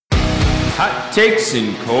Hot Takes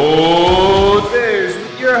and Cold Beers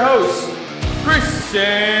with your hosts, Chris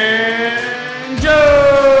and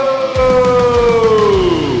Joe.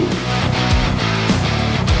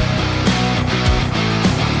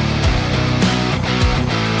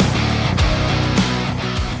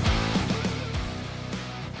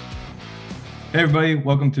 Hey everybody,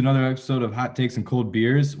 welcome to another episode of Hot Takes and Cold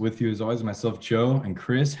Beers. With you as always, myself, Joe, and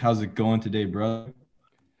Chris. How's it going today, brother?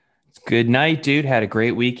 Good night, dude. Had a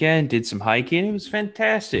great weekend. Did some hiking. It was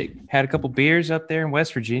fantastic. Had a couple beers up there in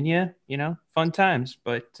West Virginia. You know, fun times.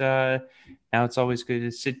 But now it's always good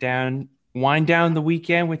to sit down, wind down the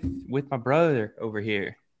weekend with my brother over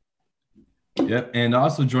here. Yep, and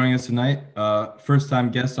also joining us tonight, first-time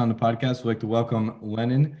guest on the podcast. We'd like to welcome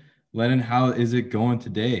Lennon. Lennon, how is it going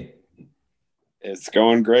today? It's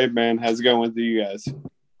going great, man. How's it going with you guys?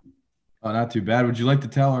 Oh, not too bad. Would you like to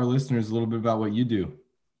tell our listeners a little bit about what you do?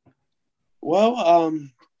 Well,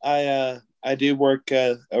 I do work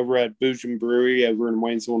over at Boojum Brewery over in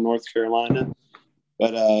Waynesville, North Carolina.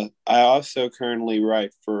 But I also currently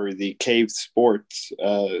write for the Cave Sports.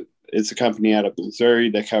 It's a company out of Missouri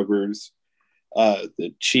that covers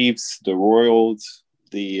the Chiefs, the Royals,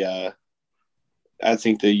 I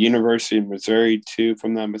think the University of Missouri too, if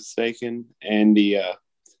I'm not mistaken, and the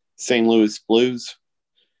St. Louis Blues.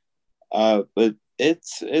 But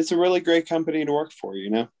it's a really great company to work for, you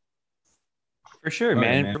know. For sure, Oh,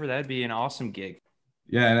 man. yeah, man. That'd be an awesome gig.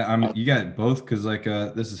 Yeah, and you got both because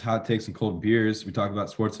this is Hot Takes and Cold Beers. We talk about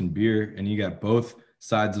sports and beer, and you got both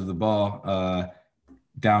sides of the ball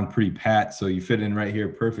down pretty pat, so you fit in right here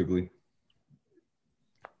perfectly.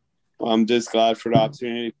 Well, I'm just glad for the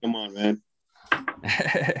opportunity. Come on, man.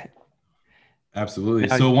 Absolutely.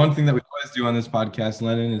 So one thing that we always do on this podcast,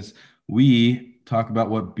 Lennon, is we talk about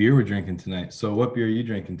what beer we're drinking tonight. So what beer are you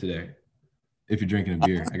drinking today? If you're drinking a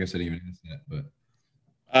beer, I guess I didn't even answer that,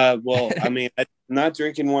 but well, I mean, I'm not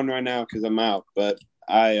drinking one right now because I'm out, but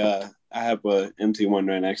I have an empty one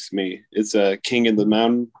right next to me. It's a King of the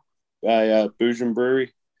Mountain by Boojum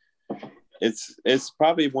Brewery. It's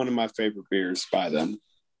probably one of my favorite beers by them.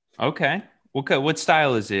 Okay. What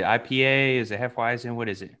style is it? IPA? Is it Hefeweizen? What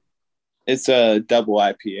is it? It's a double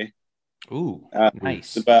IPA. Ooh,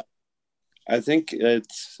 nice. I think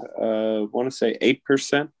it's I want to say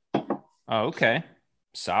 8%. Oh, okay.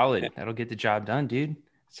 Solid. That'll get the job done, dude.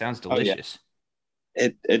 Sounds delicious. Oh, yeah.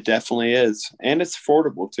 It definitely is. And it's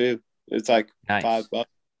affordable too. It's like nice. $5. So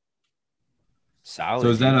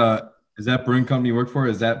Solid. is that brewing company you work for?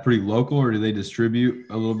 Is that pretty local, or do they distribute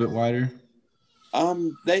a little bit wider?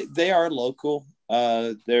 They are local.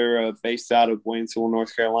 They're based out of Waynesville,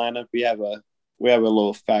 North Carolina. We have a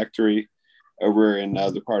little factory over in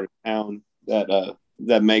the part of town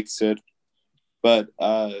that makes it. But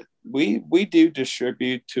we do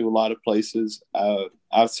distribute to a lot of places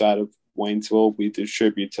outside of Waynesville. We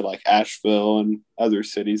distribute to like Asheville and other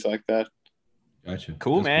cities like that. Gotcha.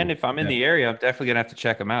 Cool, That's man. cool. If I'm in the area, I'm definitely gonna have to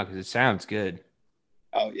check them out because it sounds good.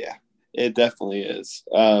 Oh yeah, it definitely is.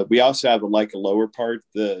 We also have a lower part,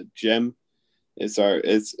 the gym. It's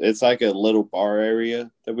like a little bar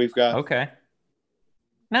area that we've got. Okay.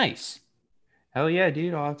 Nice. Hell yeah,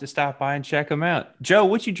 dude. I'll have to stop by and check them out. Joe,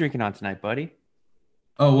 what you drinking on tonight, buddy?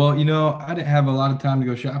 Oh, well, I didn't have a lot of time to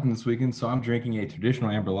go shopping this weekend, so I'm drinking a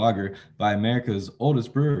traditional amber lager by America's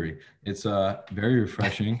oldest brewery. It's very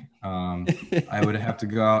refreshing. I would have to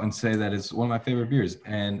go out and say that it's one of my favorite beers.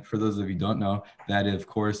 And for those of you who don't know, that, of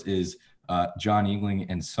course, is John Yingling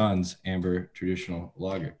and Sons Amber Traditional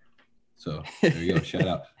Lager. So there you go. Shout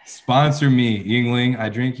out. Sponsor me, Yingling. I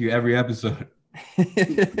drink you every episode.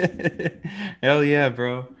 Hell yeah,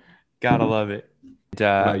 bro. Gotta love it.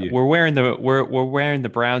 We're wearing the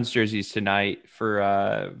Browns jerseys tonight for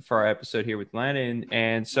our episode here with Lennon,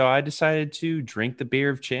 and so I decided to drink the beer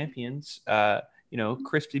of champions.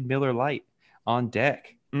 Crispy Miller Lite on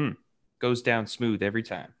deck. Goes down smooth every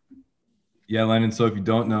time. Yeah, Lennon. So if you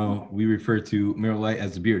don't know, we refer to Miller Lite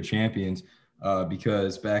as the beer of champions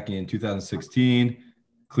because back in 2016,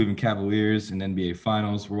 Cleveland Cavaliers and NBA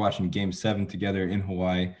Finals, we're watching Game 7 together in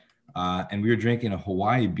Hawaii. And we were drinking a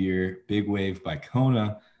Hawaii beer, Big Wave by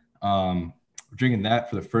Kona. We're drinking that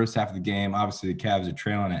for the first half of the game. Obviously, the Cavs are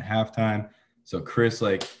trailing at halftime. So Chris,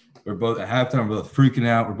 we're both at halftime, we're both freaking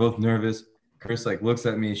out. We're both nervous. Chris, looks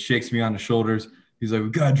at me, shakes me on the shoulders. He's like, we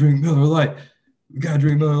got to drink Miller Lite. We got to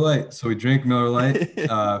drink Miller Lite. So we drink Miller Lite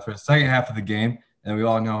for the second half of the game. And we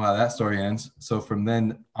all know how that story ends. So from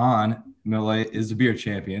then on, Miller Lite is the beer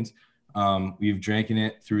champions. We've drinking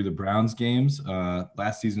it through the Browns games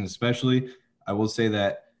last season especially. I will say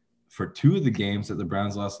that for two of the games that the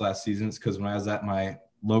Browns lost last season, it's because when I was at my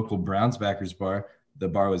local Browns backers bar, the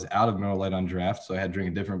bar was out of Miller Lite on draft, so I had to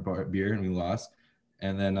drink a different beer, and we lost.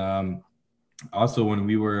 And then also when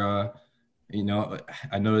we were,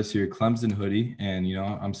 I noticed your Clemson hoodie, and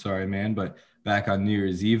I'm sorry, man, but back on New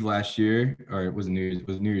Year's Eve last year, or it was New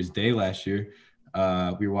Year's Day last year,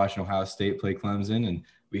 we were watching Ohio State play Clemson, and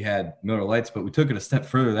we had Miller Lites, but we took it a step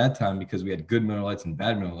further that time because we had good Miller Lites and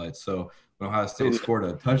bad Miller Lites. So when Ohio State scored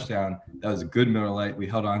a touchdown, that was a good Miller Lite. We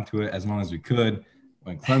held on to it as long as we could.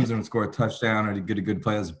 When Clemson would score a touchdown or get a good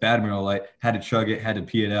play, that was a bad Miller Lite. Had to chug it, had to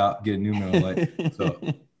pee it out, get a new Miller Lite. So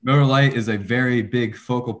Miller Lite is a very big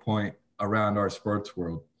focal point around our sports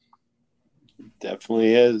world.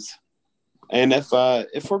 Definitely is. And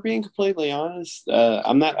if we're being completely honest,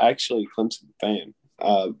 I'm not actually a Clemson fan.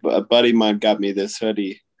 A buddy of mine got me this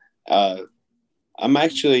hoodie. I'm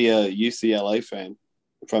actually a UCLA fan,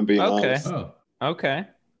 if I'm being honest. Oh. Okay.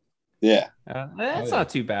 Yeah. That's not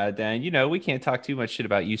too bad then. We can't talk too much shit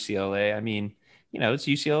about UCLA. I mean, it's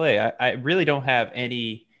UCLA. I really don't have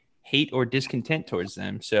any hate or discontent towards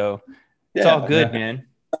them. So it's all good, man.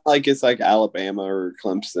 Like it's like Alabama or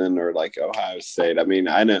Clemson or like Ohio State. I mean,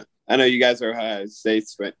 I know you guys are Ohio State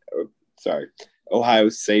fans.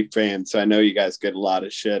 So I know you guys get a lot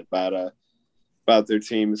of shit about their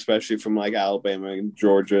team, especially from like Alabama and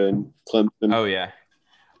Georgia and Clemson. Oh yeah.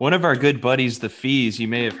 One of our good buddies, the Fees, you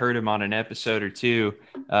may have heard him on an episode or two.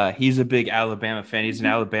 He's a big Alabama fan. He's an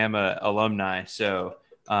Alabama alumni. So,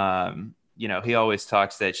 he always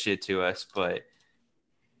talks that shit to us. But,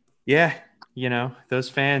 yeah, those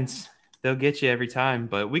fans, they'll get you every time.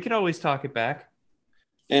 But we can always talk it back.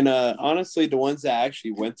 And honestly, the ones that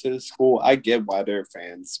actually went to the school, I get why they're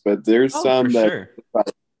fans. But there's some that sure.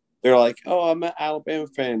 They're like, oh, I'm an Alabama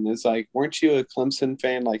fan. It's like, weren't you a Clemson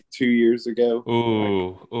fan like 2 years ago?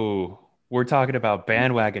 Ooh. We're talking about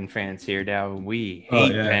bandwagon fans here now. We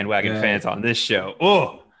hate bandwagon fans on this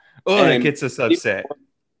show. That gets us upset.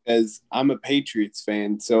 Because I'm a Patriots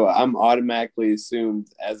fan, so I'm automatically assumed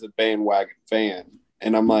as a bandwagon fan.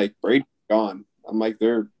 And I'm like, Brady's gone. I'm like,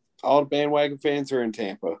 all the bandwagon fans are in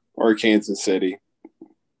Tampa or Kansas City.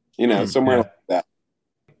 Somewhere like that.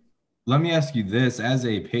 Let me ask you this, as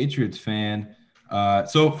a Patriots fan,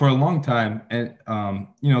 so for a long time, and,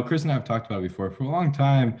 Chris and I have talked about it before, for a long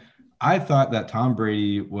time, I thought that Tom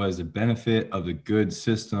Brady was a benefit of the good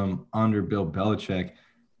system under Bill Belichick.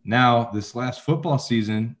 Now, this last football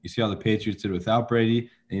season, you see how the Patriots did without Brady,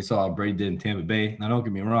 and you saw how Brady did in Tampa Bay. Now, don't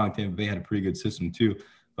get me wrong, Tampa Bay had a pretty good system too,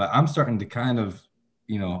 but I'm starting to kind of,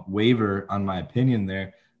 waver on my opinion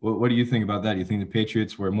there. What do you think about that? Do you think the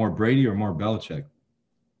Patriots were more Brady or more Belichick?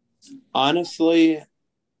 Honestly,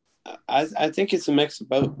 I think it's a mix of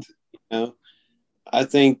both. I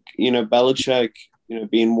think Belichick,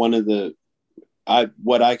 being one of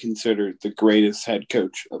what I consider the greatest head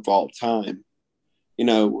coach of all time.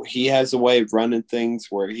 He has a way of running things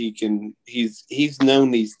where he's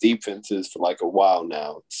known these defenses for like a while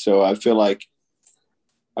now. So I feel like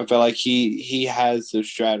he has a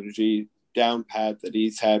strategy down pat that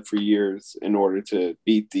he's had for years in order to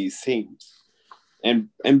beat these teams. And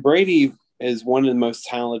Brady is one of the most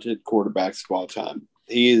talented quarterbacks of all time.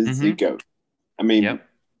 He is the GOAT. I mean,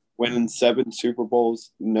 winning 7 Super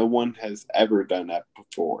Bowls, no one has ever done that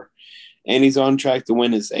before. And he's on track to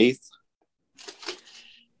win his 8th.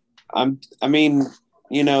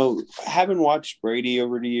 Having watched Brady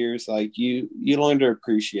over the years, like you learn to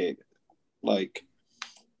appreciate it. Like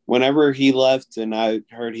whenever he left and I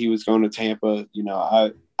heard he was going to Tampa,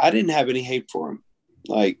 I didn't have any hate for him.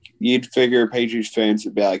 Like you'd figure Patriots fans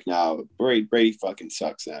would be like, "No, Brady fucking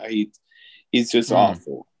sucks now. He's just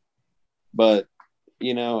awful." But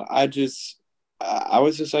I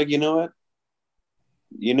was just like, you know what?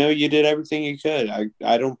 You did everything you could.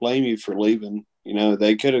 I don't blame you for leaving.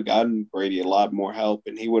 They could have gotten Brady a lot more help,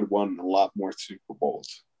 and he would have won a lot more Super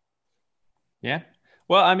Bowls. Yeah.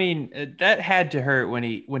 Well, I mean, that had to hurt when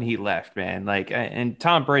he left, man. Like, and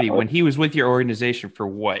Tom Brady, when he was with your organization for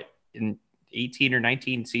what, in 18 or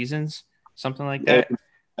 19 seasons, something like that. It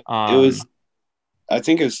was, I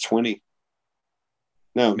think it was 20.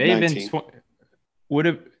 No, may 19. Have been would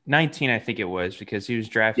have 19. I think it was because he was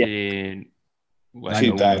drafted in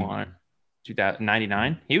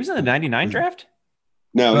 2099. He was in the 99 draft.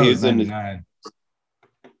 No, he was 99.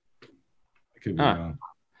 I could be wrong.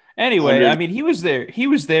 Anyway, I mean, he was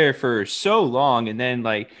there for so long. And then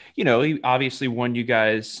he obviously won you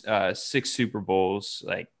guys 6 Super Bowls,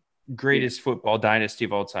 like greatest football dynasty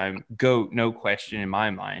of all time. GOAT, no question in my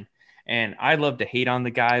mind. And I love to hate on the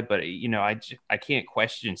guy, but I can't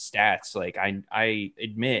question stats. Like I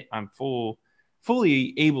admit I'm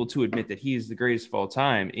fully able to admit that he is the greatest of all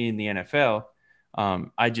time in the NFL.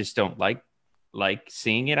 I just don't like like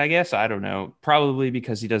seeing it, I guess. I don't know. Probably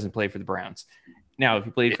because he doesn't play for the Browns. Now, if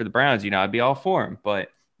he played for the Browns, I'd be all for him. But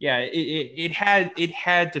yeah, it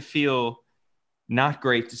had to feel not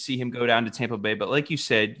great to see him go down to Tampa Bay. But like you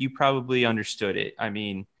said, you probably understood it. I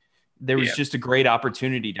mean, there was just a great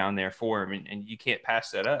opportunity down there for him, and you can't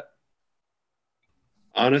pass that up.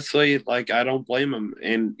 Honestly, like, I don't blame him.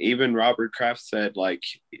 And even Robert Kraft said, like,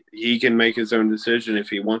 he can make his own decision. If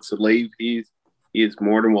he wants to leave, he is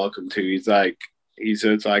more than welcome to. He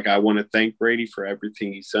says, like, I want to thank Brady for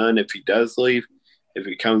everything he's done. If he does leave, if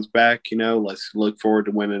he comes back, let's look forward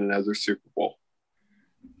to winning another Super Bowl.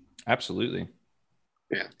 Absolutely.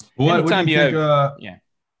 Yeah. What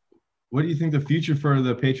do you think the future for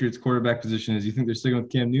the Patriots quarterback position is? You think they're sticking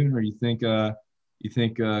with Cam Newton, or you think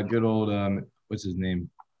good old what's his name?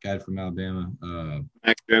 Guy from Alabama.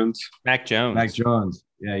 Mac Jones. Mac Jones.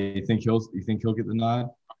 Yeah, you think he'll get the nod?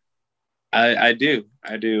 I do.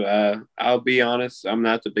 I'll be honest, I'm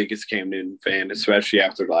not the biggest Cam Newton fan, especially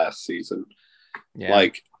after last season. Yeah.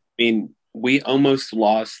 Like, I mean, we almost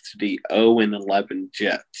lost to the 0-11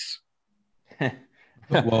 Jets.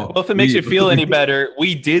 Well, if it makes you feel any better,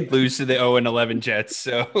 we did lose to the 0-11 Jets.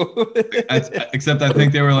 So, except I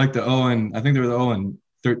think they were like the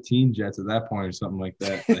 0-13 Jets at that point, or something like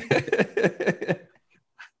that.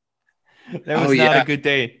 That was not a good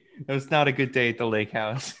day. That was not a good day at the lake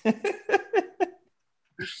house.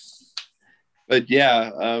 But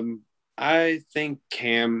yeah, I think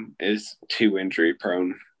Cam is too injury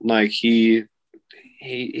prone. Like, he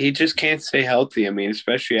just can't stay healthy. I mean,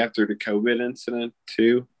 especially after the COVID incident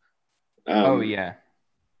too.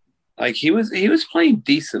 Like, he was playing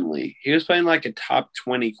decently. He was playing like a top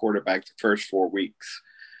 20 quarterback the first 4 weeks.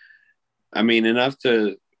 I mean, enough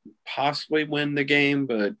to possibly win the game,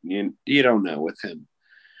 but you don't know with him.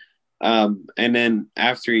 And then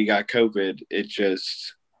after he got COVID, it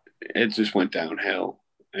just went downhill.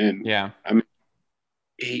 And yeah, I mean,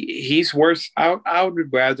 he's worse. I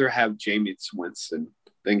would rather have Jameis Winston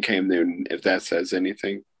than Cam Newton, if that says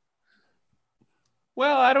anything.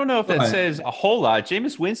 Well, I don't know if that says a whole lot.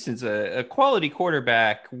 Jameis Winston's a quality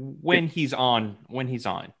quarterback when he's on.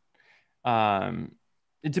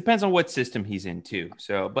 It depends on what system he's in too.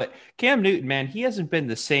 So, but Cam Newton, man, he hasn't been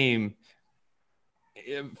the same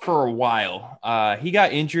for a while. He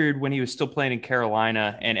got injured when he was still playing in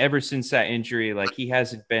Carolina, and ever since that injury, like, he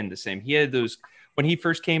hasn't been the same. He had those when he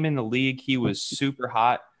first came in the league, he was super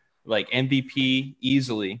hot, like MVP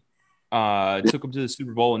easily. Took him to the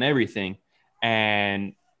Super Bowl and everything.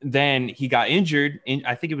 And then he got injured.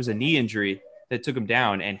 I think it was a knee injury that took him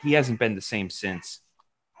down, and he hasn't been the same since.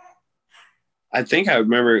 I think I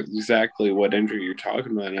remember exactly what injury you're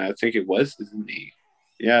talking about, and I think it was his knee.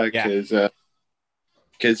 Yeah, because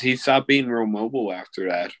he stopped being real mobile after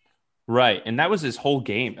that. Right, and that was his whole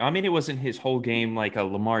game. I mean, it wasn't his whole game like a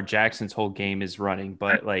Lamar Jackson's whole game is running,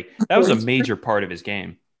 but like that was a major part of his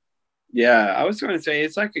game. Yeah, I was going to say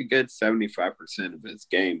it's like a good 75% of his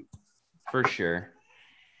game. For sure.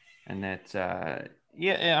 And that,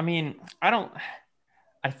 I mean,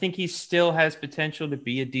 I think he still has potential to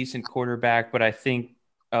be a decent quarterback, but I think,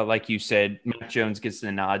 like you said, Mac Jones gets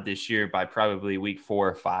the nod this year by probably week 4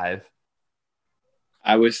 or 5.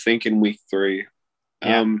 I was thinking week 3.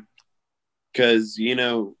 Yeah. Because,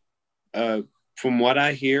 from what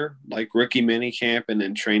I hear, like rookie minicamp and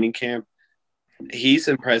then training camp, he's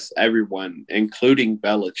impressed everyone, including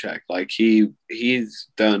Belichick. Like, he's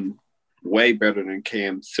done way better than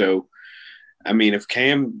Cam. So, I mean, if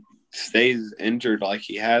Cam stays injured like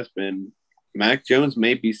he has been, Mac Jones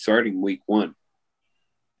may be starting week 1.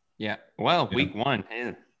 Yeah. Well, week 1.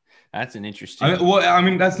 That's an interesting.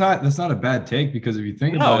 That's not a bad take, because if you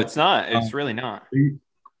think about it. No, it's not. It's really not.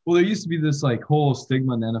 Well, there used to be this like whole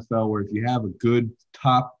stigma in the NFL where if you have a good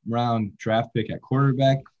top round draft pick at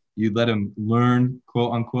quarterback, you let him learn,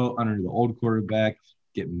 quote unquote, under the old quarterback,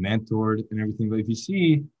 get mentored and everything. But if you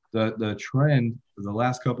see the trend for the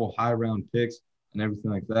last couple high round picks and everything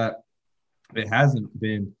like that, it hasn't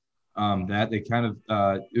been that. They kind of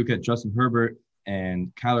look at Justin Herbert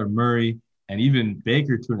and Kyler Murray and even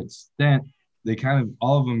Baker to an extent. They kind of,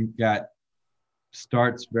 all of them got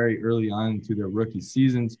starts very early on into their rookie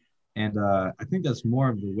seasons. And I think that's more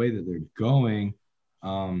of the way that they're going,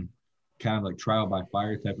 kind of like trial by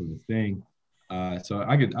fire type of a thing. So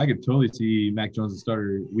I could totally see Mac Jones as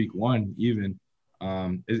starter week 1 even.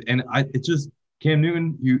 It's just Cam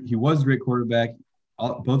Newton, he was a great quarterback.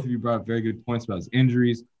 Both of you brought up very good points about his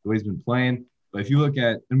injuries, the way he's been playing. But if you look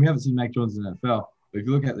at, and we haven't seen Mac Jones in the NFL, but if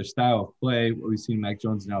you look at their style of play, what we've seen Mac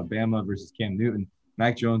Jones in Alabama versus Cam Newton,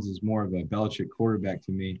 Mac Jones is more of a Belichick quarterback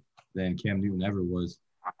to me than Cam Newton ever was.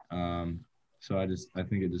 So I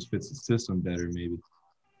think it just fits the system better, maybe.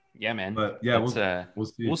 Yeah, man. But yeah, we'll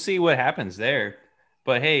see. We'll see what happens there.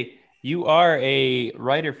 But hey, you are a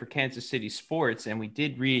writer for Kansas City Sports, and we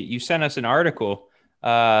did read. You sent us an article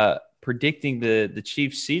predicting the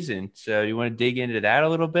Chiefs season. So you want to dig into that a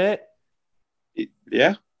little bit?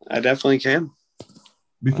 Yeah, I definitely can.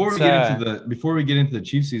 Before we get into the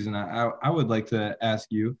Chiefs season, I would like to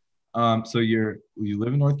ask you. So you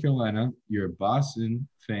live in North Carolina. You're a Boston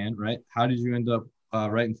fan, right? How did you end up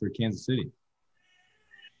writing for Kansas City?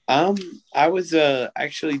 I was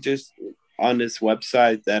actually just on this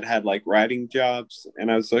website that had like writing jobs,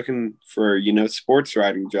 and I was looking for sports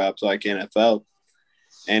writing jobs like NFL,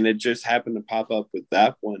 and it just happened to pop up with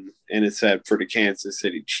that one, and it said for the Kansas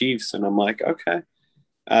City Chiefs, and I'm like, okay.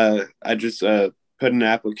 I just put an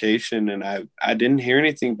application, and I didn't hear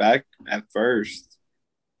anything back at first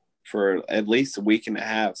for at least a week and a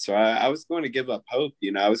half. So I was going to give up hope.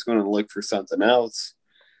 I was going to look for something else.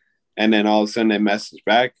 And then all of a sudden they messaged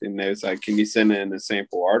back, and they was like, can you send in a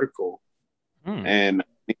sample article? And I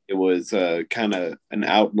think it was kind of an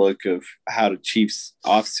outlook of how the Chiefs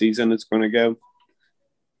off season is going to go.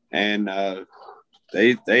 And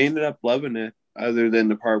they ended up loving it, other than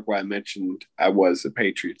the part where I mentioned I was a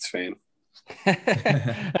Patriots fan.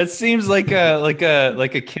 That seems like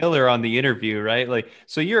a killer on the interview, right? Like,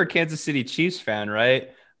 so you're a Kansas City Chiefs fan,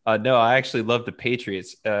 right? No, I actually love the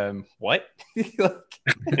Patriots. What? It's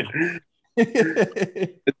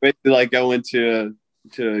basically like going to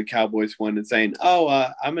a Cowboys one and saying, "Oh,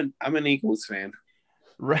 I'm an Eagles fan."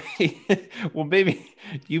 Right. Well, maybe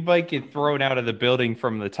you might get thrown out of the building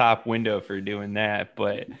from the top window for doing that,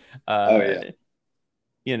 but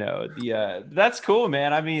that's cool,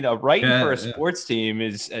 man. I mean, writing for a sports team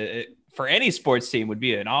is for any sports team would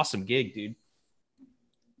be an awesome gig, dude.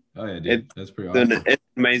 Oh yeah, dude. That's pretty awesome. It's an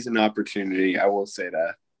amazing opportunity. I will say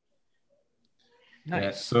that. Nice.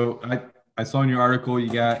 Yeah, so I saw in your article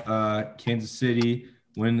you got Kansas City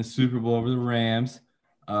win the Super Bowl over the Rams,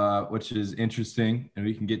 which is interesting, and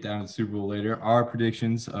we can get down to the Super Bowl later. Our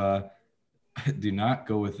predictions do not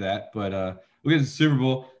go with that, but we'll get to the Super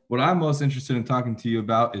Bowl. What I'm most interested in talking to you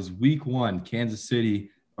about is Week 1, Kansas City,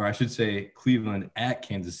 or I should say Cleveland at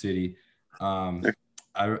Kansas City.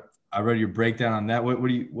 I read your breakdown on that.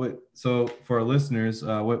 So for our listeners,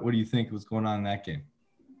 what do you think was going on in that game?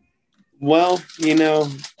 Well,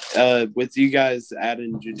 with you guys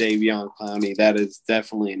adding Jadeveon Clowney, that is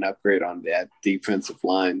definitely an upgrade on that defensive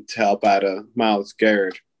line to help out Myles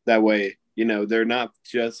Garrett. That way, they're not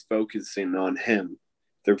just focusing on him.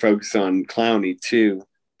 They're focused on Clowney too,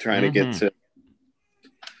 trying to get to.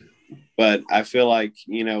 But I feel like,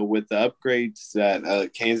 with the upgrades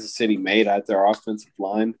that Kansas City made at their offensive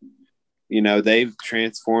line, they've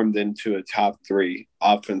transformed into a top 3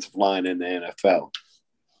 offensive line in the NFL.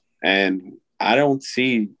 And I don't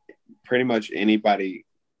see pretty much barely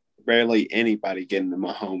anybody getting to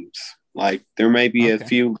Mahomes. Like, there may be a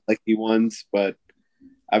few lucky ones, but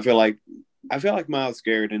I feel like Myles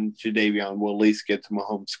Garrett and Jadeveon will at least get to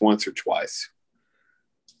Mahomes once or twice.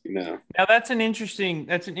 Now that's an interesting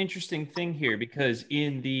thing here, because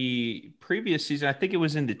in the previous season, I think it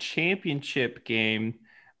was in the championship game,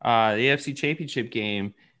 the AFC championship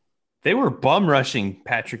game, they were bum rushing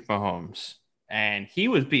Patrick Mahomes, and he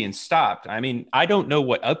was being stopped. I mean, I don't know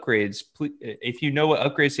what upgrades, if you know what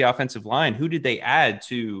upgrades the offensive line, who did they add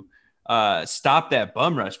to stop that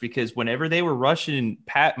bum rush? Because whenever they were rushing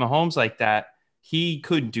Pat Mahomes like that, he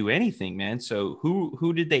couldn't do anything, man. So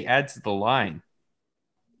who did they add to the line?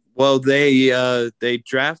 Well, they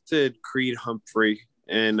drafted Creed Humphrey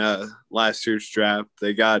in last year's draft.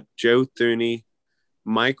 They got Joe Thuney,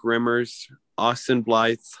 Mike Rimmers, Austin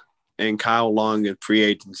Blythe, and Kyle Long in free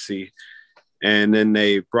agency. And then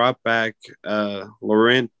they brought back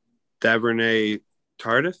Laurent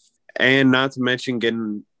Duvernay-Tardif, and not to mention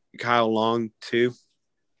getting Kyle Long too.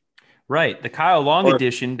 Right, the Kyle Long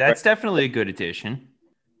addition, that's definitely a good addition.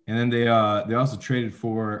 And then they also traded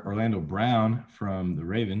for Orlando Brown from the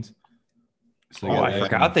Ravens. So I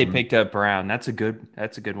forgot they picked up Brown. That's a good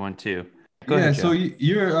one too. Go ahead, so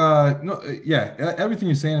you're everything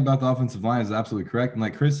you're saying about the offensive line is absolutely correct. And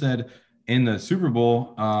like Chris said, in the Super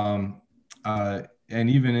Bowl, and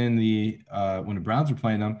even in the when the Browns were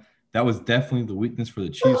playing them, that was definitely the weakness for the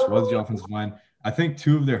Chiefs was the offensive line. I think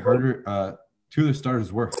two of their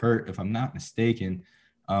starters were hurt, if I'm not mistaken,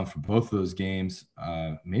 for both of those games.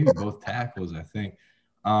 Maybe both tackles, I think.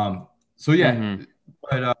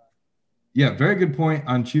 Very good point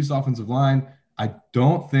on Chiefs offensive line. I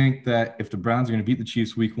don't think that if the Browns are going to beat the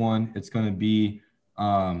Chiefs week 1, it's going to be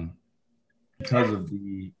because of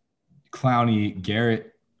the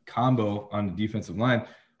Clowney-Garrett combo on the defensive line.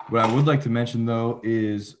 What I would like to mention though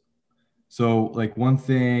is, so like one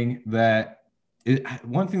thing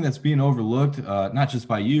that's being overlooked, not just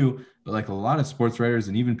by you, but like a lot of sports writers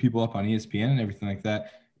and even people up on ESPN and everything like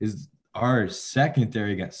that, is our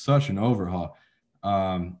secondary got such an overhaul.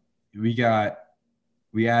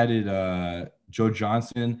 We added Joe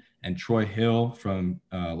Johnson and Troy Hill from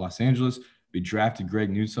Los Angeles. We drafted Greg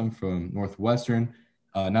Newsome from Northwestern.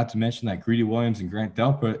 Not to mention that Greedy Williams and Grant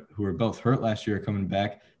Delpit, who were both hurt last year, are coming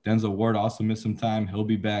back. Denzel Ward also missed some time. He'll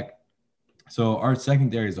be back. So our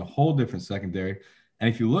secondary is a whole different secondary. And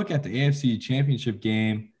if you look at the AFC Championship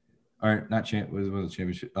game, or not was it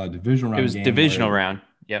championship? Divisional round. It was game divisional round.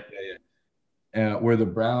 Yep. Yeah. Where the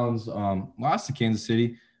Browns lost to Kansas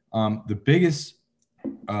City. The biggest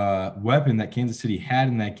weapon that Kansas City had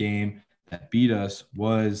in that game that beat us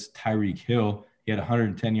was Tyreek Hill. He had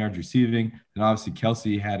 110 yards receiving, and obviously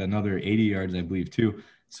Kelsey had another 80 yards, I believe, too.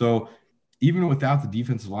 So even without the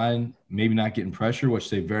defensive line maybe not getting pressure, which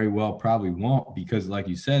they very well probably won't, because like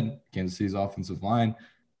you said, Kansas City's offensive line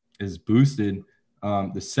is boosted.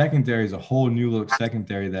 The secondary is a whole new look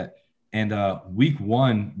secondary and week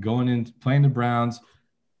one going into playing the Browns,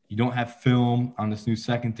 you don't have film on this new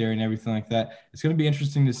secondary and everything like that. It's going to be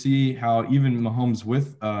interesting to see how even Mahomes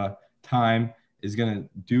with time is going to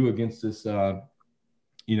do against this,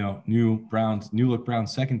 new look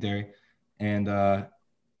Browns secondary. And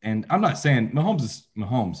I'm not saying Mahomes is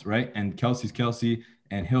Mahomes, right? And Kelsey's Kelsey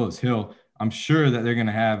and Hill is Hill. I'm sure that they're going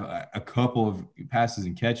to have a couple of passes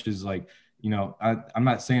and catches. Like, I'm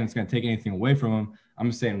not saying it's going to take anything away from them. I'm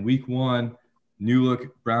just saying week one, new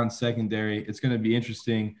look Browns secondary. It's going to be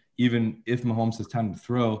interesting, even if Mahomes has time to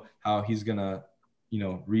throw, how he's going to,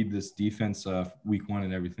 read this defense week one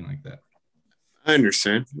and everything like that. I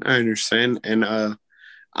understand. And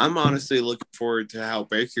I'm honestly looking forward to how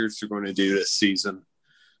Baker's going to do this season.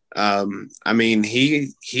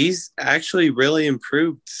 He's actually really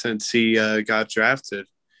improved since he got drafted.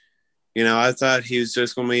 I thought he was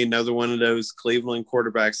just going to be another one of those Cleveland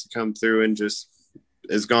quarterbacks to come through and just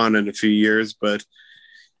is gone in a few years, but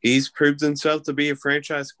he's proved himself to be a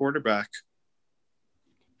franchise quarterback.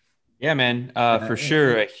 Yeah, man, for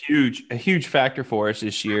sure. A huge factor for us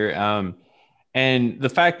this year. And the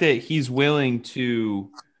fact that he's willing to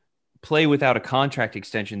play without a contract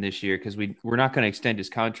extension this year, because we're not going to extend his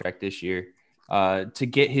contract this year, to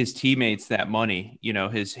get his teammates that money,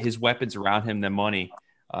 his weapons around him, the money.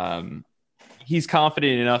 He's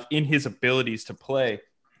confident enough in his abilities to play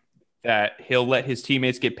that he'll let his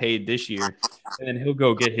teammates get paid this year, and then he'll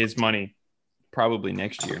go get his money probably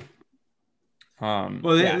next year.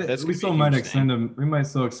 We still might extend him. We might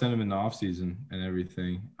still extend him in the offseason and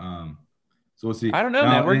everything. So we'll see. I don't know,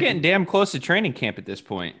 man. We're getting damn close to training camp at this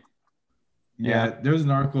point. Yeah, there was an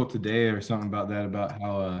article today or something about that, about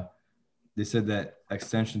how they said that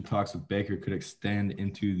extension talks with Baker could extend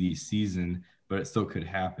into the season, but it still could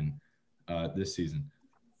happen this season.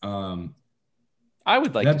 I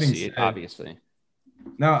would like to see it, obviously.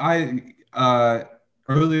 Now,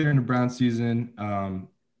 earlier in the Brown season,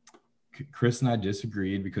 Chris and I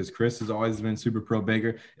disagreed because Chris has always been super pro Baker.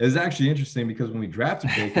 It was actually interesting because when we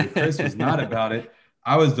drafted Baker, Chris was not about it.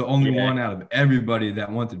 I was the only one out of everybody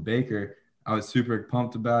that wanted Baker. I was super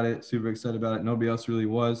pumped about it, super excited about it. Nobody else really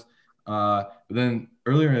was. But then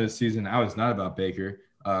earlier in the season, I was not about Baker.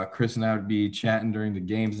 Chris and I would be chatting during the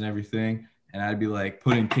games and everything, and I'd be like,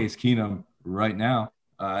 put in Case Keenum right now.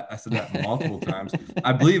 I said that multiple times.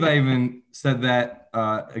 I believe I even said that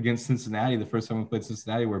against Cincinnati, the first time we played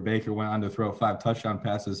Cincinnati, where Baker went on to throw 5 touchdown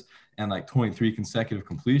passes and like 23 consecutive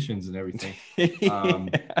completions and everything.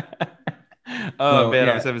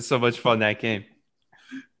 I was having so much fun that game.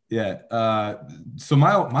 Yeah. So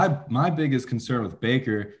my biggest concern with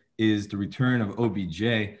Baker is the return of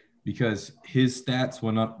OBJ, because his stats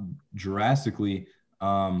went up drastically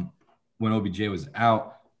when OBJ was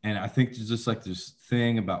out. And I think there's just like this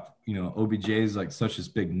thing about, OBJ is like such this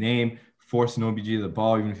big name, forcing OBJ the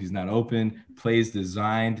ball, even if he's not open, plays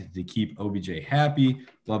designed to keep OBJ happy,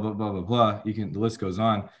 blah, blah, blah, blah, blah. The list goes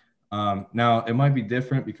on. Now it might be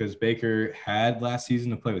different because Baker had last season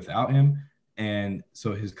to play without him. And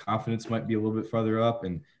so his confidence might be a little bit farther up,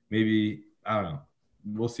 and maybe, I don't know,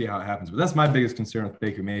 we'll see how it happens. But that's my biggest concern with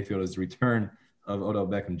Baker Mayfield, is the return of Odell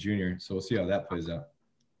Beckham Jr. So we'll see how that plays out.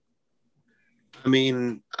 I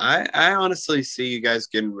mean, I honestly see you guys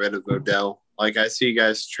getting rid of Odell. Like, I see you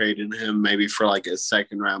guys trading him maybe for like a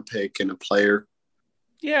second-round pick and a player.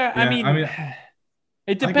 Yeah, I mean,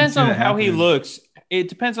 it depends on how he looks. It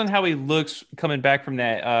depends on how he looks coming back from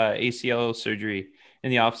that ACL surgery in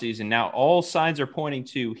the offseason. Now, all signs are pointing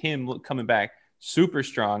to him coming back super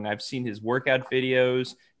strong. I've seen his workout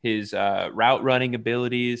videos, his route running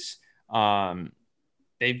abilities.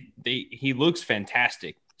 He looks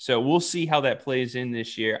fantastic. So we'll see how that plays in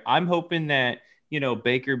this year. I'm hoping that,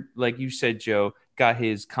 Baker, like you said, Joe, got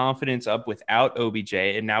his confidence up without OBJ,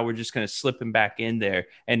 and now we're just going to slip him back in there.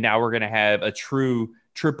 And now we're going to have a true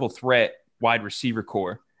triple threat wide receiver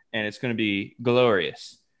core, and it's going to be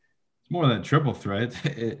glorious. It's more than a triple threat.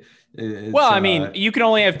 You can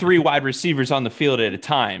only have 3 wide receivers on the field at a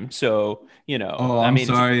time. So, I'm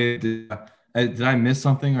sorry. Did I miss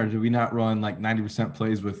something, or did we not run like 90%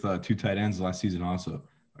 plays with 2 tight ends last season also?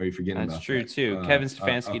 Are you forgetting about that? That's true, too. Kevin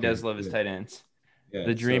Stefanski does love his tight ends. Yeah,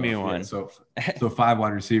 the dreamy one. Yeah, so 5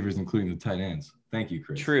 wide receivers, including the tight ends. Thank you,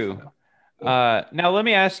 Chris. True. Now, let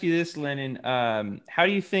me ask you this, Lennon. How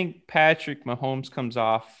do you think Patrick Mahomes comes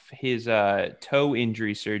off his toe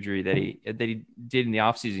injury surgery that he did in the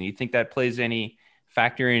offseason? You think that plays any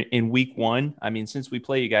factor in week 1? I mean, since we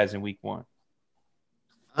play you guys in week 1.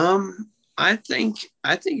 I think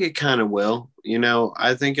it kind of will.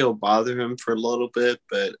 I think it'll bother him for a little bit,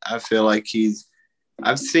 but I feel like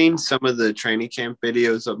I've seen some of the training camp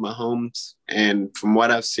videos of Mahomes, and from what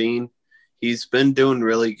I've seen, he's been doing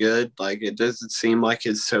really good. Like, it doesn't seem like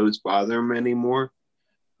his toes bother him anymore.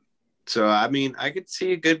 So, I mean, I could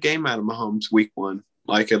see a good game out of Mahomes week 1,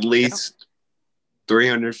 like at least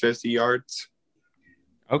 350 yards.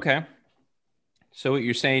 Okay. So what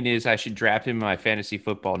you're saying is I should draft him in my fantasy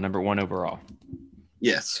football number 1 overall.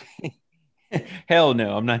 Yes. Hell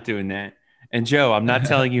no, I'm not doing that. And Joe, I'm not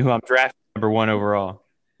telling you who I'm drafting number 1 overall.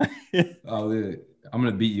 I'm going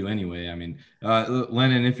to beat you anyway. I mean,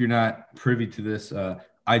 Lennon, if you're not privy to this,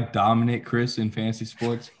 I dominate Chris in fantasy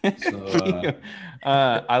sports. So,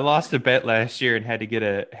 I lost a bet last year and had to get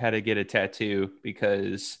a tattoo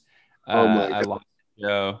because I lost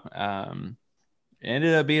Joe. It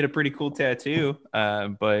ended up being a pretty cool tattoo,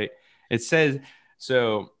 but it says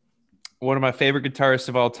so. One of my favorite guitarists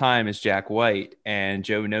of all time is Jack White, and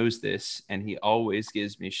Joe knows this, and he always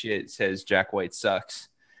gives me shit. Says Jack White sucks.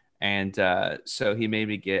 And so he made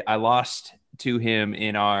me I lost to him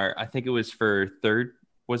in I think it was for third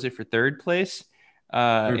place in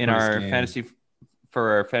our game. For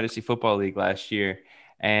our fantasy football league last year.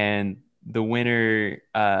 And the winner,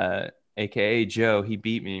 AKA Joe, he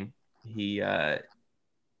beat me. He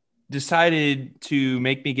decided to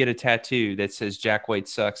make me get a tattoo that says Jack White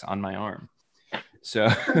sucks on my arm. So,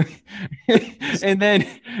 and then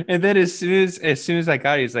as soon as I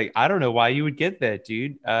got it, he's like, I don't know why you would get that,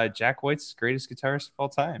 dude. Jack White's the greatest guitarist of all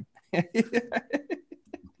time.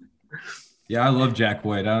 Yeah, I love Jack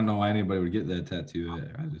White. I don't know why anybody would get that tattoo.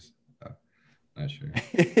 I just not sure.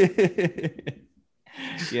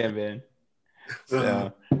 Yeah, man.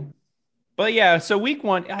 So, but yeah, so week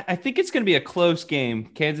 1, I think it's going to be a close game.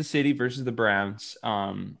 Kansas City versus the Browns.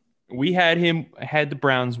 We had the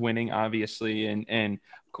Browns winning, obviously, and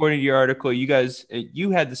according to your article, you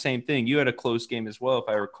had the same thing. You had a close game as well, if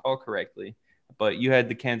I recall correctly, but you had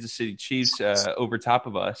the Kansas City Chiefs over top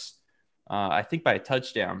of us, I think by a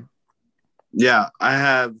touchdown. Yeah, I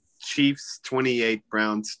have Chiefs 28,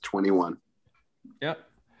 Browns 21. Yep.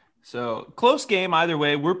 So close game either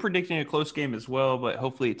way. We're predicting a close game as well, but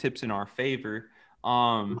hopefully it tips in our favor.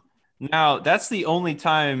 Now, that's the only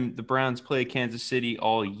time the Browns play Kansas City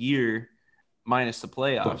all year, minus the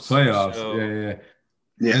playoffs. So, yeah.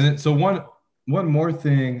 And then, so one more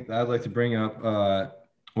thing that I'd like to bring up.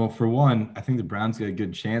 Well, for one, I think the Browns get a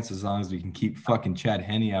good chance as long as we can keep fucking Chad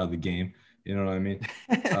Henne out of the game. You know what I mean?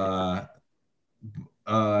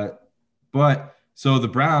 But so the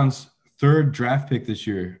Browns' third draft pick this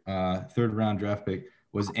year, third round draft pick,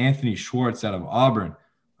 was Anthony Schwartz out of Auburn,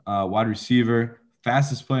 wide receiver.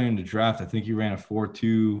 Fastest player in the draft. I think he ran a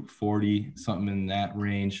 4.2, 40, something in that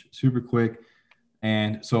range. Super quick.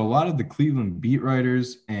 And so a lot of the Cleveland beat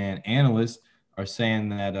writers and analysts are saying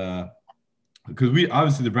that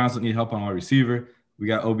because the Browns don't need help on wide receiver. We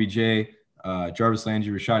got OBJ, Jarvis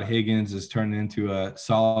Landry, Rashad Higgins is turning into a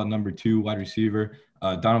solid number 2 wide receiver.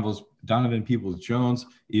 Donovan Peoples-Jones,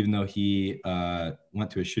 even though he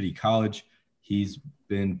went to a shitty college, he's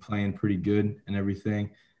been playing pretty good and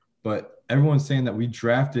everything. But everyone's saying that we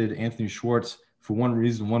drafted Anthony Schwartz for one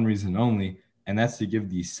reason only, and that's to give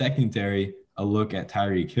the secondary a look at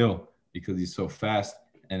Tyreek Hill because he's so fast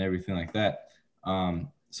and everything like that.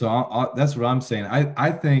 So that's what I'm saying.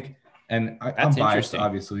 I think, and I'm biased,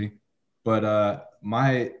 obviously, but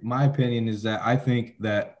my opinion is that I think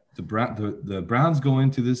that the Browns go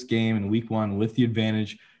into this game in week 1 with the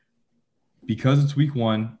advantage because it's week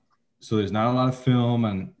 1, so there's not a lot of film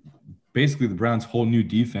and basically the Browns' whole new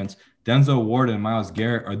defense. Denzel Ward and Myles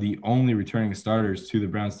Garrett are the only returning starters to the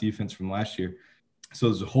Browns defense from last year. So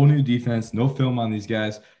there's a whole new defense, no film on these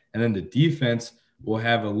guys. And then the defense will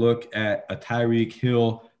have a look at a Tyreek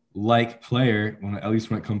Hill-like player, at least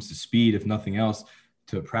when it comes to speed, if nothing else,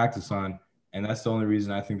 to practice on. And that's the only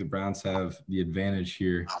reason I think the Browns have the advantage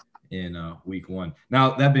here in week 1.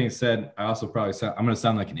 Now, that being said, I also probably I'm going to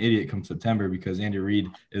sound like an idiot come September because Andy Reid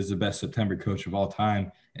is the best September coach of all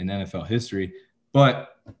time in NFL history.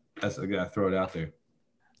 But I got to throw it out there.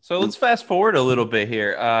 So let's fast forward a little bit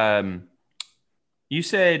here. You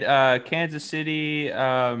said Kansas City.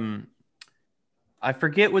 I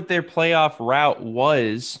forget what their playoff route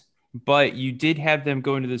was, but you did have them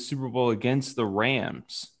going to the Super Bowl against the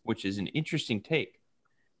Rams, which is an interesting take.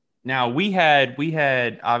 Now we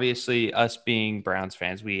had obviously, us being Browns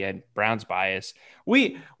fans, we had Browns bias.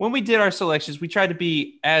 When we did our selections, we tried to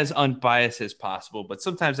be as unbiased as possible, but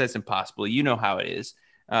sometimes that's impossible. You know how it is.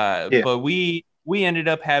 But we ended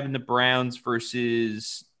up having the Browns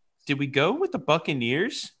versus. Did we go with the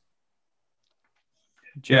Buccaneers?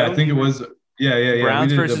 Joe, yeah, I think it was. Yeah.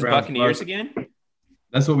 Browns versus Buccaneers again.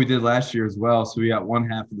 That's what we did last year as well. So we got one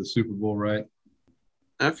half of the Super Bowl, right?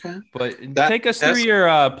 Okay. But take us through your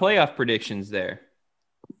playoff predictions there,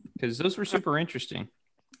 because those were super interesting.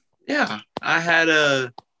 Yeah, I had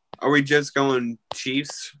a. Are we just going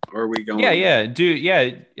Chiefs, or are we going? Yeah. Do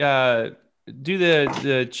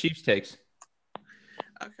the Chiefs takes.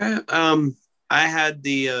 Okay. I had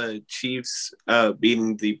the Chiefs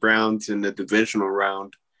beating the Browns in the divisional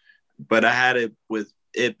round, but I had it with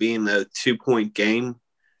it being a 2-point game.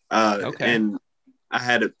 And I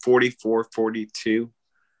had it 44-42.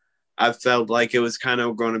 I felt like it was kind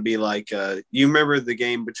of going to be like, you remember the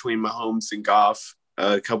game between Mahomes and Goff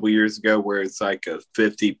a couple years ago where it's like a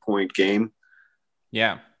 50-point game?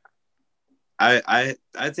 Yeah. I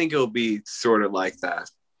think it'll be sort of like that,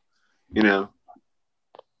 you know?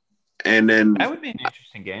 And then that would be an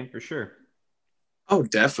interesting game for sure. Oh,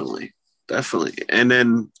 definitely. And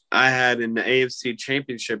then I had in the AFC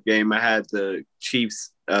Championship game, I had the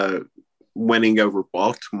Chiefs winning over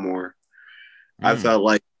Baltimore. I felt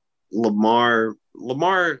like Lamar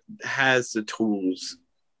has the tools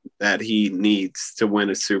that he needs to win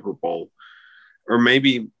a Super Bowl. Or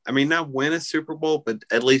maybe, not win a Super Bowl, but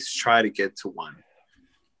at least try to get to one.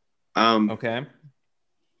 Okay.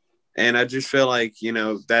 And I just feel like,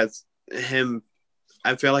 that's him.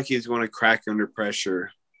 I feel like he's going to crack under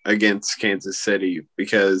pressure against Kansas City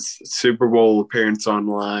because Super Bowl appearance on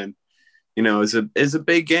the line, is a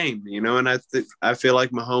big game, and I feel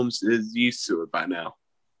like Mahomes is used to it by now.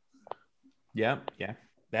 Yeah,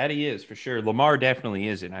 that he is for sure. Lamar definitely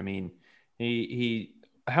isn't. He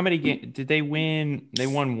how many games did they win? They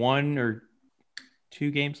won 1 or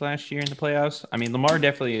 2 games last year in the playoffs. Lamar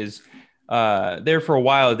definitely is. There for a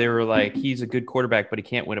while, they were like, he's a good quarterback, but he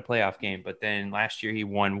can't win a playoff game. But then last year he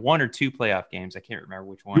won 1 or 2 playoff games. I can't remember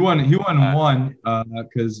which one. He won one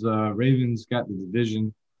because Ravens got the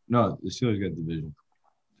division. No, the Steelers got the division.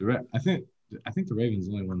 I think the Ravens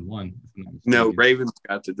only won 1. No, Ravens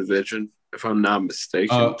got the division, if I'm not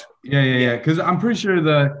mistaken. Yeah. Because I'm pretty sure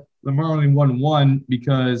the Lamar only won 1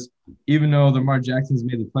 because even though Lamar Jackson's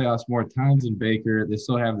made the playoffs more times than Baker, they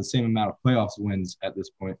still have the same amount of playoffs wins at this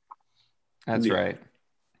point. That's right.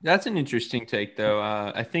 That's an interesting take, though.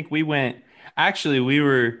 I think we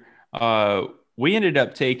ended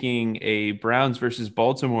up taking a Browns versus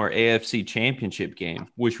Baltimore AFC Championship game,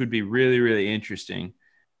 which would be really, really interesting.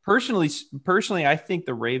 Personally, I think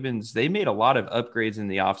the Ravens, they made a lot of upgrades in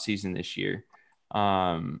the offseason this year.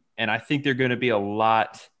 And I think they're going to be a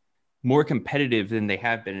lot more competitive than they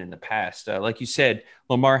have been in the past. Like you said,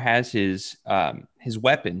 Lamar has his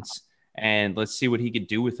weapons. And let's see what he could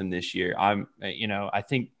do with them this year. I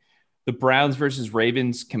think the Browns versus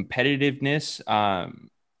Ravens competitiveness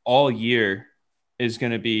all year is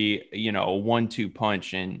going to be, a 1-2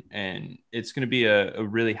 punch, and it's going to be a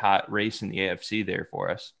really hot race in the AFC there for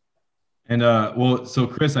us. And so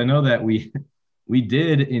Chris, I know that we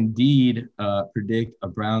did indeed predict a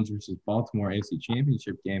Browns versus Baltimore AFC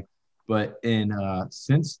Championship game, but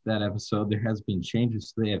since that episode, there has been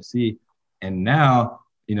changes to the AFC, and now.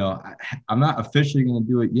 I'm not officially going to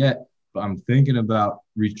do it yet, but I'm thinking about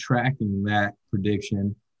retracting that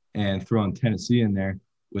prediction and throwing Tennessee in there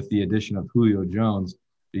with the addition of Julio Jones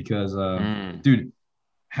because, dude,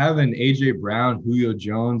 having A.J. Brown, Julio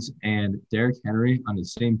Jones, and Derrick Henry on the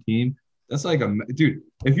same team, that's like dude,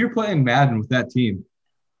 if you're playing Madden with that team,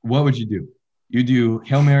 what would you do? You do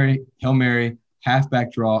Hail Mary,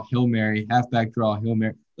 halfback draw, Hail Mary, halfback draw, Hail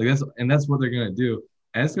Mary. That's what they're going to do.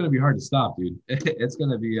 And it's going to be hard to stop, dude. It's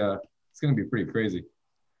going to be pretty crazy.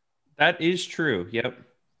 That is true. Yep,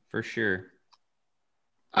 for sure.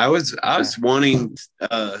 I was wanting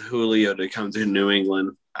Julio to come to New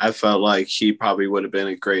England. I felt like he probably would have been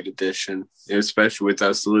a great addition, especially with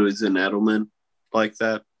us losing Edelman like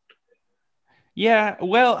that. Yeah,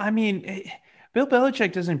 well, I mean, Bill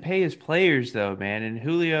Belichick doesn't pay his players though, man. And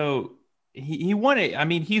Julio, he won it. I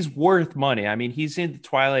mean, he's worth money. I mean, he's in the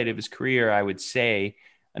twilight of his career, I would say.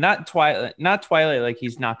 Not twilight like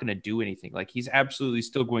he's not going to do anything. Like he's absolutely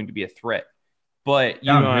still going to be a threat. But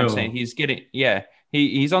you know what I'm saying? He's getting, yeah,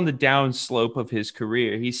 he's on the down slope of his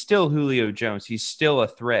career. He's still Julio Jones. He's still a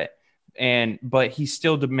threat. But he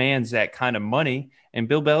still demands that kind of money. And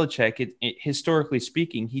Bill Belichick, historically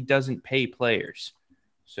speaking, he doesn't pay players.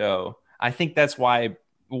 So I think that's why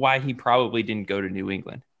he probably didn't go to New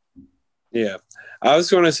England. Yeah. I was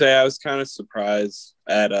going to say I was kind of surprised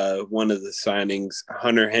at one of the signings,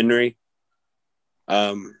 Hunter Henry.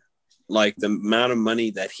 Like the amount of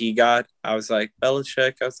money that he got, I was like,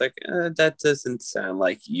 Belichick, I was like, that doesn't sound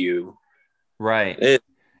like you. Right.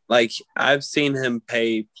 Like I've seen him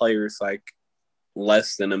pay players like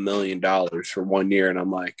less than $1 million for 1 year. And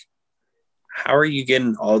I'm like, how are you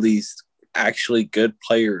getting all these actually good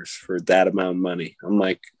players for that amount of money? I'm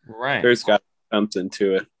like, right. There's got something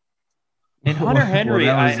to it. And Hunter Henry,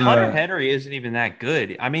 Hunter Henry isn't even that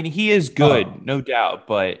good. I mean, he is good, no doubt,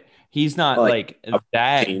 but he's not like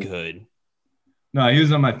that good. No, he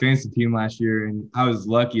was on my fantasy team last year, and I was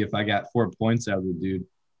lucky if I got 4 points out of the dude.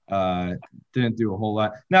 Didn't do a whole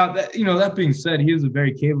lot. Now, that being said, he was a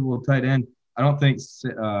very capable tight end. I don't think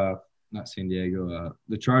not San Diego,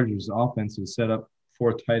 the Chargers offense was set up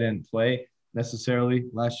for tight end play necessarily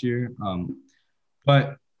last year.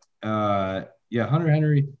 Yeah, Hunter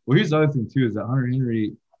Henry. Well, here's the other thing too, is that Hunter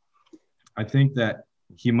Henry, I think that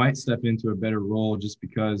he might step into a better role just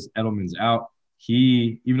because Edelman's out.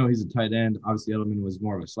 Even though he's a tight end, obviously Edelman was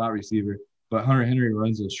more of a slot receiver, but Hunter Henry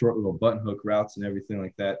runs those short little button hook routes and everything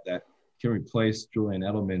like that can replace Julian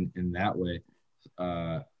Edelman in that way.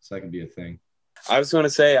 So that could be a thing. I was going to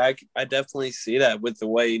say, I definitely see that with the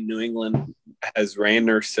way New England has ran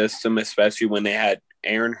their system, especially when they had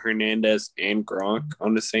Aaron Hernandez and Gronk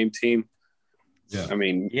on the same team. Yeah. I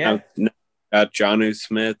mean, got Jonnu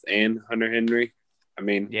Smith and Hunter Henry. I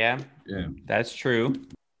mean, yeah, that's true.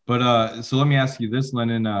 But so let me ask you this,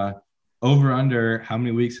 Lennon. Over under how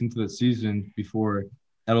many weeks into the season before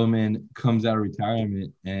Edelman comes out of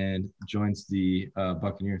retirement and joins the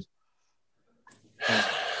Buccaneers?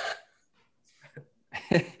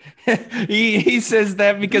 he says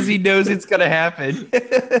that because he knows it's going to happen.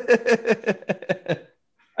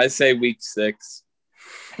 I say week 6.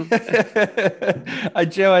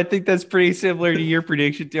 Joe, I think that's pretty similar to your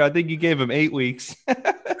prediction too. I think you gave him 8 weeks.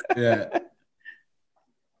 Yeah.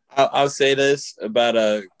 I'll say this about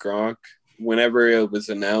Gronk. Whenever it was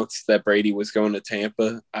announced that Brady was going to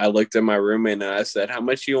Tampa, I looked at my roommate and I said, how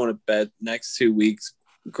much do you want to bet next 2 weeks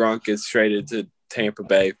Gronk gets traded to Tampa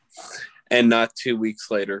Bay? And not 2 weeks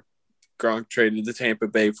later, Gronk traded to Tampa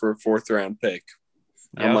Bay for a 4th-round pick.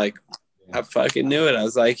 Yep. I'm like, I fucking knew it. I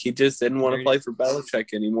was like, he just didn't want to play for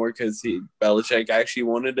Belichick anymore because Belichick actually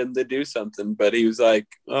wanted him to do something, but he was like,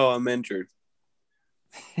 oh, I'm injured.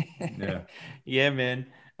 Yeah. Yeah, man.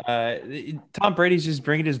 Tom Brady's just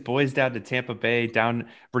bringing his boys down to Tampa Bay, down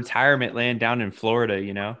retirement land down in Florida,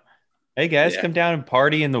 you know. Hey, guys, come down and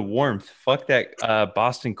party in the warmth. Fuck that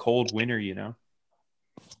Boston cold winter, you know.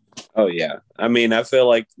 Oh, yeah. I mean, I feel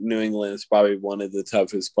like New England is probably one of the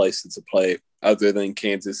toughest places to play other than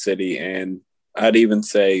Kansas City, and I'd even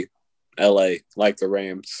say LA, like the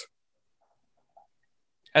Rams.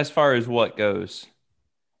 As far as what goes?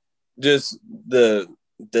 Just the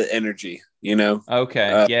energy, you know?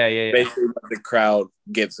 Okay. Yeah. Basically what the crowd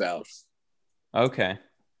gives out. Okay.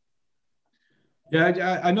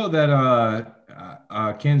 Yeah, I know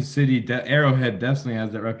that Kansas City, Arrowhead definitely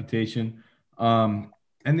has that reputation.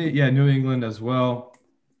 New England as well.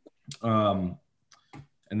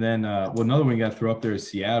 And then another one you got to throw up there is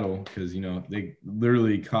Seattle because, you know, they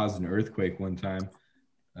literally caused an earthquake one time.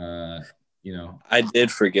 You know, I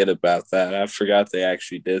did forget about that. I forgot they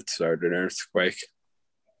actually did start an earthquake.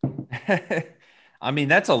 I mean,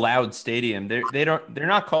 that's a loud stadium. They're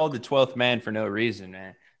not called the 12th man for no reason,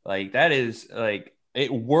 man. Like that is like a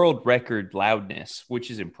world record loudness, which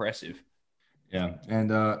is impressive. Yeah, and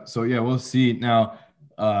we'll see now.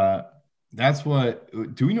 That's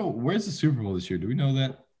what. Do we know where's the Super Bowl this year? Do we know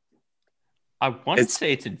that? I want to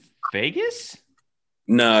say it's in Vegas.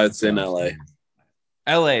 No, it's in LA.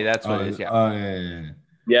 LA, that's what it is. Yeah. Oh yeah.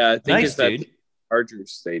 Yeah, I think it's at the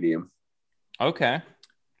Chargers Stadium. Okay.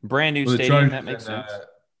 Brand new stadium. That makes sense.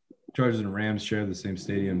 Chargers and Rams share the same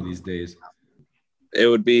stadium these days. It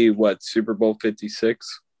would be what, Super Bowl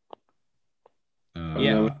 56?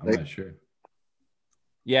 I'm not sure.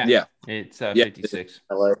 Yeah. It's 56.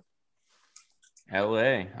 LA.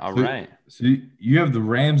 LA. All right. So you have the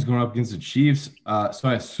Rams going up against the Chiefs. So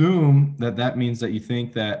I assume that means that you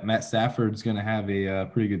think that Matt Stafford's going to have a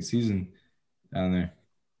pretty good season down there.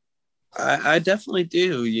 I definitely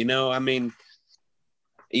do. I mean,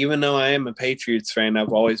 even though I am a Patriots fan,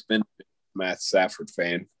 I've always been a Matt Stafford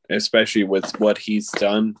fan, especially with what he's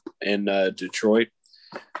done in Detroit.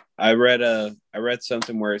 I read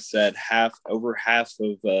something where it said over half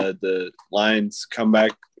of the Lions'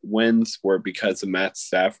 comeback wins were because of Matt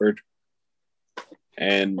Stafford.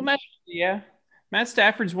 And Matt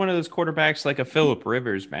Stafford's one of those quarterbacks like a Phillip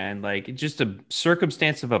Rivers, man. Like just a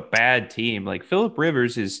circumstance of a bad team. Like Phillip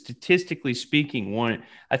Rivers is statistically speaking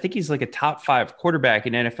I think he's like a top 5 quarterback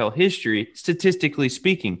in NFL history, statistically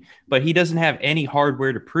speaking, but he doesn't have any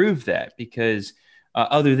hardware to prove that because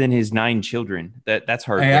other than his 9 children, that's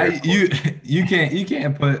hardware. You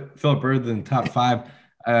can't put Phillip Rivers in the top 5.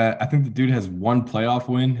 I think the dude has 1 playoff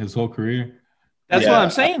win his whole career. That's what I'm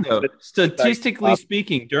saying, though. Statistically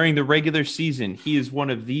speaking, during the regular season, he is one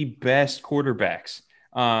of the best quarterbacks.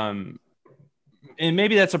 And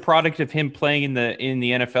maybe that's a product of him playing in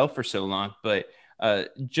the NFL for so long. But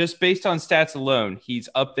just based on stats alone, he's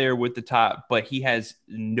up there with the top. But he has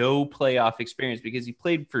no playoff experience because he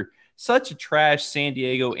played for such a trash San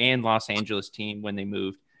Diego and Los Angeles team when they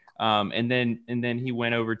moved. And then he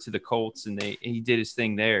went over to the Colts and he did his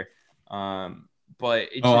thing there. But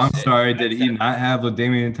I'm sorry. Did he not have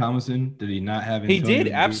LaDainian Tomlinson? Did he not have? He did,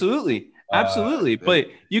 absolutely. But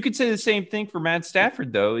you could say the same thing for Matt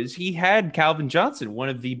Stafford, though. Is he had Calvin Johnson, one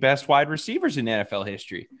of the best wide receivers in NFL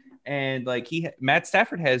history, and Matt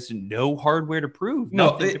Stafford has no hardware to prove.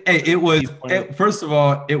 No, first of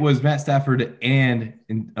all, it was Matt Stafford and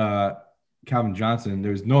Calvin Johnson.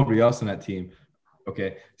 There was nobody else on that team.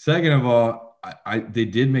 Okay. Second of all, they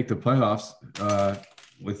did make the playoffs.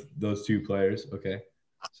 With those 2 players, okay,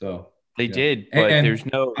 so they did, but there's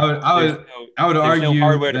no. I would argue no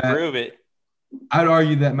hardware to prove it. I'd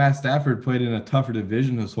argue that Matt Stafford played in a tougher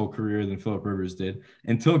division his whole career than Phillip Rivers did.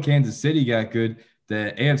 Until Kansas City got good,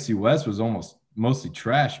 the AFC West was mostly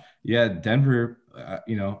trash. You had Denver,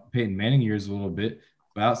 Peyton Manning years a little bit,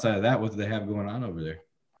 but outside of that, what do they have going on over there?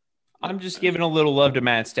 I'm just giving a little love to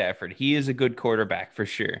Matt Stafford. He is a good quarterback for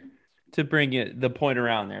sure. To bring the point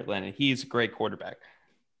around there, Lennon, he's a great quarterback.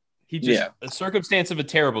 He just a circumstance of a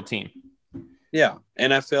terrible team. Yeah,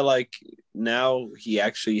 and I feel like now he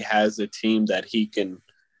actually has a team that he can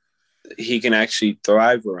actually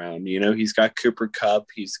thrive around. He's got Cooper Kupp.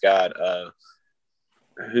 He's got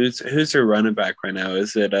who's their running back right now?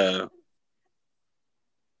 Is it they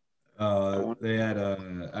had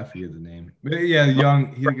I forget the name. But yeah,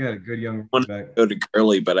 he got a good young running back. Go to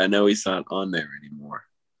Gurley, but I know he's not on there anymore.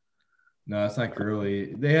 No, it's not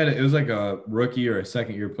Gurley. It was like a rookie or a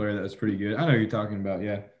second-year player that was pretty good. I know who you're talking about,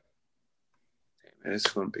 yeah. It's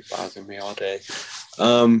going to be bothering me all day.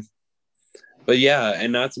 But yeah,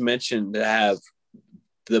 and not to mention to have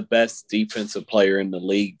the best defensive player in the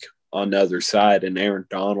league on the other side and Aaron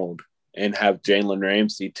Donald and have Jalen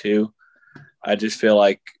Ramsey too. I just feel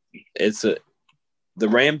like the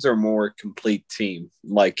Rams are a more complete team,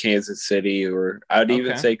 like Kansas City, or I'd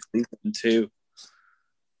even say Cleveland too.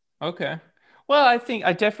 Okay. Well, I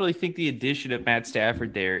definitely think the addition of Matt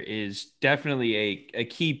Stafford there is definitely a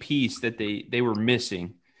key piece that they were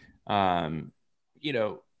missing. Goff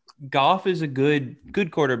is a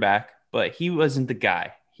good quarterback, but he wasn't the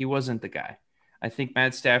guy. I think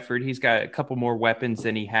Matt Stafford, he's got a couple more weapons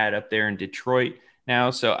than he had up there in Detroit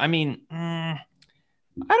now. So, I mean, I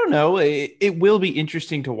don't know. It will be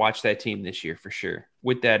interesting to watch that team this year for sure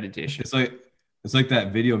with that addition. It's like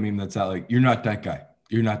that video meme that's out like, you're not that guy.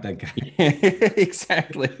 You're not that guy.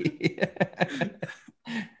 Exactly.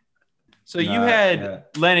 So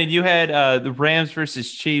Lennon, you had the Rams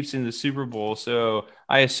versus Chiefs in the Super Bowl. So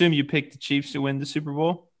I assume you picked the Chiefs to win the Super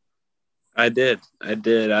Bowl? I did.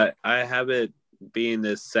 I have it being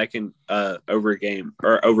the second overtime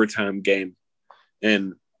game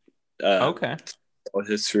in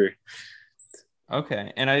history.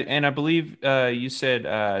 Okay, and I believe you said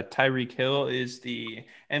Tyreek Hill is the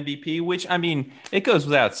MVP, which I mean it goes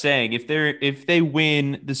without saying. If they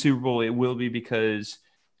win the Super Bowl, it will be because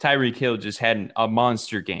Tyreek Hill just had a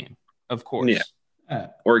monster game, of course. Yeah,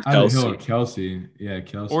 or Kelce. Kelce, yeah,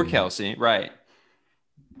 Kelce. Or Kelce, right?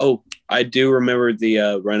 Oh, I do remember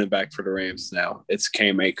the running back for the Rams now. It's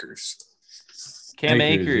Cam Akers. Cam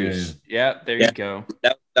Akers. Yeah. There you go.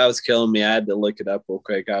 That was killing me. I had to look it up real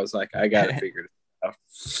quick. I was like, I got to figure it out.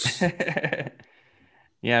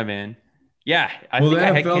 Yeah, man. Yeah, I think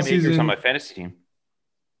I had Cam Akers on my fantasy team.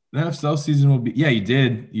 The NFL season will be. Yeah, you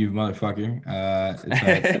did, you motherfucker. It's all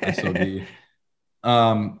right. I still do you.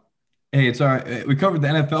 Hey, it's all right. We covered the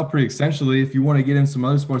NFL pretty extensively. If you want to get in some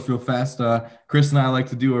other sports real fast, Chris and I like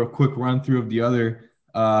to do a quick run through of the other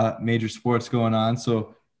major sports going on.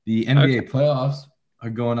 So the NBA playoffs are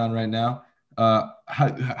going on right now.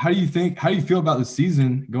 How do you feel about the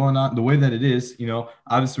season going on the way that it is? You know,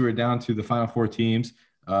 obviously we're down to the final 4 teams.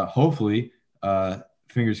 Hopefully,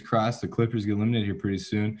 fingers crossed, the Clippers get eliminated here pretty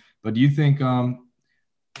soon. But do you think,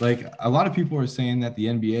 like a lot of people are saying that the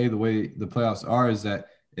NBA, the way the playoffs are, is that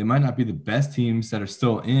it might not be the best teams that are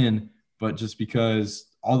still in, but just because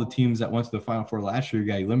all the teams that went to the Final Four last year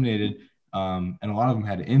got eliminated, and a lot of them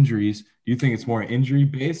had injuries. Do you think it's more injury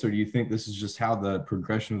based, or do you think this is just how the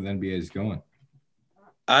progression of the NBA is going?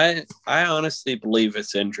 I honestly believe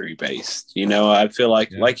it's injury based. You know, I feel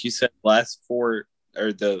like you said, last 4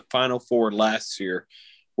 or the Final 4 last year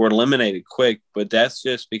were eliminated quick, but that's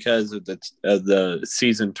just because of the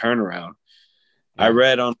season turnaround. I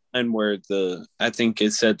read online where I think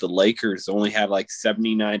it said the Lakers only had like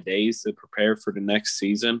 79 days to prepare for the next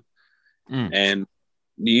season. And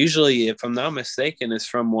usually, if I'm not mistaken, it's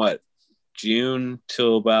from June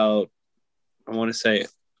till about, I want to say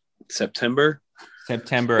September. I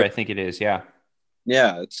think it is. Yeah.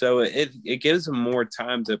 Yeah. So it gives them more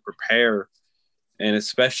time to prepare. And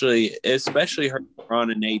especially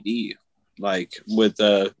LeBron and AD, like with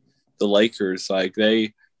the Lakers, like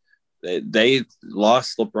they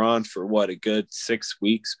lost LeBron for a good 6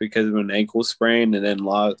 weeks because of an ankle sprain, and then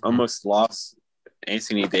almost lost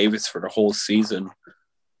Anthony Davis for the whole season.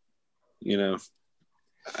 You know,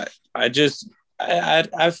 as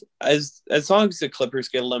long as the Clippers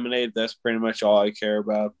get eliminated, that's pretty much all I care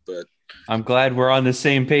about. But I'm glad we're on the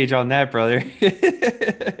same page on that, brother.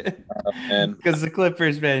 Because the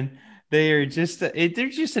Clippers, man, they're just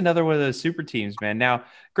another one of those super teams, man. Now,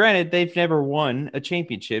 granted, they've never won a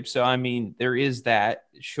championship, so I mean, there is that,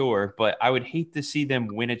 sure. But I would hate to see them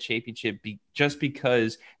win a championship just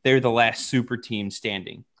because they're the last super team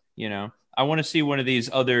standing. You know, I want to see one of these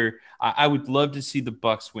other. I would love to see the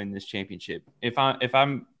Bucks win this championship. If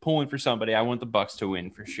I'm pulling for somebody, I want the Bucks to win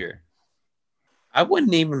for sure. I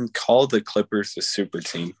wouldn't even call the Clippers a super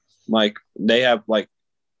team. Like they have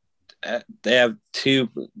 2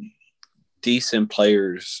 decent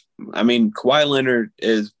players. I mean, Kawhi Leonard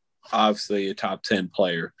is obviously a top 10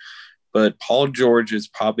 player, but Paul George is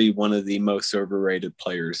probably one of the most overrated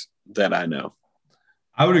players that I know.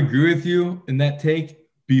 I would agree with you in that take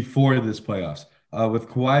before this playoffs. With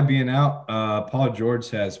Kawhi being out, Paul George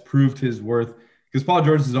has proved his worth, because Paul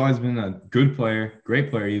George has always been a good player, great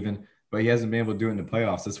player even, but he hasn't been able to do it in the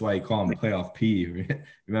playoffs. That's why you call him Playoff P.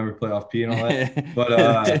 Remember Playoff P and all that?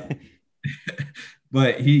 But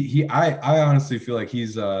but I honestly feel like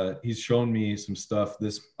he's shown me some stuff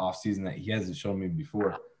this offseason that he hasn't shown me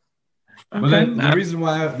before. But then the reason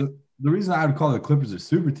I would call the Clippers a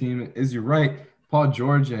super team is, you're right, Paul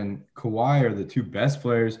George and Kawhi are the 2 best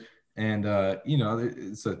players, and you know,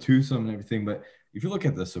 it's a twosome and everything. But if you look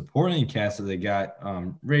at the supporting cast that they got,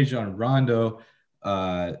 Rajon Rondo,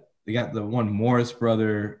 they got the one Morris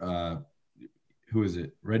brother, who is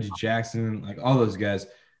it? Reggie Jackson, like all those guys.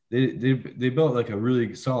 They built like a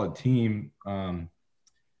really solid team,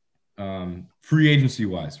 free agency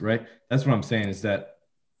wise, right? That's what I'm saying, is that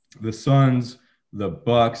the Suns, the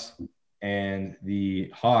Bucks, and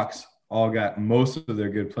the Hawks all got most of their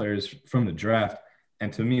good players from the draft.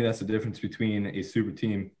 And to me, that's the difference between a super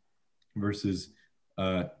team versus,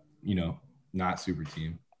 not super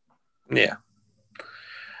team. Yeah.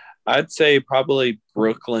 I'd say probably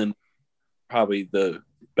Brooklyn, probably the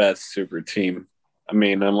best super team. I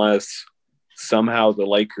mean, unless somehow the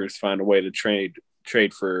Lakers find a way to trade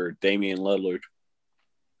for Damian Lillard.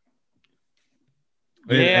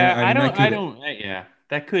 Yeah,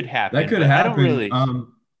 that could happen. That could happen. I don't really.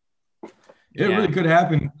 It really could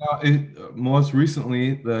happen. Most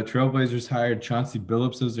recently, the Trailblazers hired Chauncey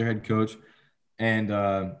Billups as their head coach, and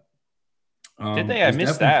did they? I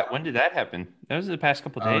missed that. When did that happen? That was the past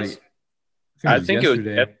couple of days. I think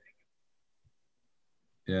yesterday. It was.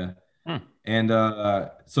 Yeah. And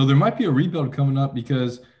so there might be a rebuild coming up,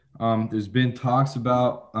 because there's been talks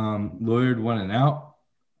about Lillard winning out.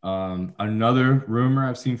 Another rumor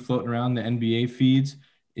I've seen floating around the NBA feeds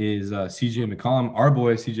is CJ McCollum, our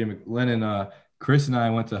boy CJ McLennan. Chris and I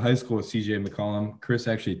went to high school with CJ McCollum. Chris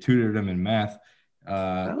actually tutored him in math,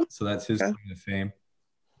 so that's his claim to fame.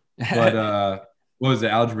 But what was it,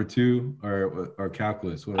 algebra 2 or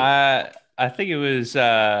calculus? I think it was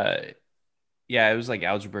it was like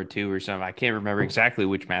algebra 2 or something. I can't remember exactly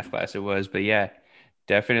which math class it was, but yeah,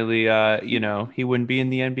 definitely, he wouldn't be in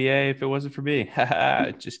the NBA if it wasn't for me.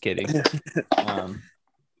 Just kidding.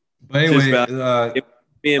 But anyway, it'd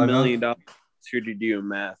be $1 million to do in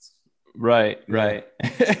math. Right.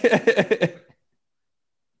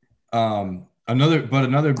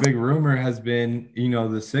 Another big rumor has been,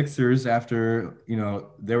 the Sixers, after,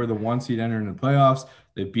 they were the 1 seed entering the playoffs,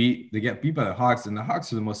 they get beat by the Hawks, and the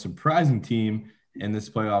Hawks are the most surprising team in this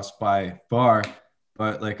playoffs by far.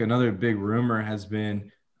 But like another big rumor has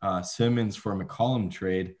been Simmons for McCollum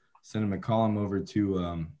trade, sending McCollum over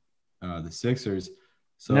to the Sixers.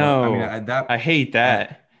 So no, I mean, I hate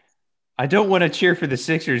that. I don't want to cheer for the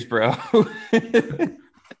Sixers, bro.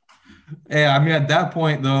 Yeah, I mean, at that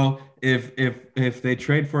point though, if they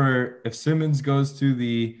trade if Simmons goes to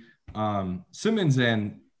the Simmons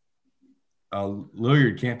and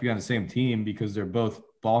Lillard can't be on the same team because they're both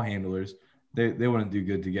ball handlers. They wouldn't do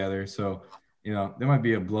good together. So, there might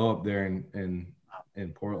be a blow up there in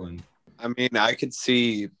Portland. I mean, I could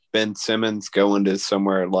see Ben Simmons going to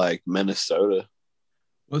somewhere like Minnesota.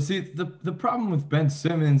 Well, see, the problem with Ben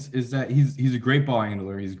Simmons is that he's a great ball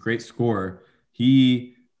handler. He's a great scorer.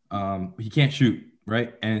 He can't shoot,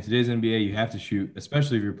 right? And in today's NBA, you have to shoot,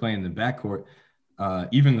 especially if you're playing in the backcourt.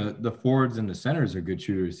 Even the forwards and the centers are good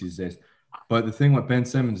shooters these days. But the thing what Ben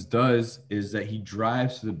Simmons does is that he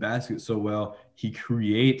drives to the basket so well. He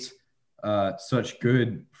creates such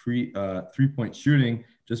good three-point shooting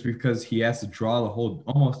just because he has to draw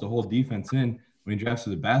almost the whole defense in when he drives to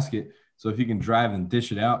the basket. So if he can drive and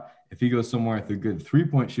dish it out, if he goes somewhere with the good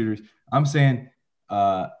three-point shooters, I'm saying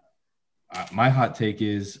my hot take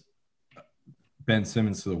is Ben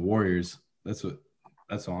Simmons to the Warriors. That's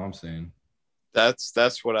all I'm saying.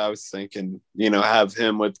 That's what I was thinking. Have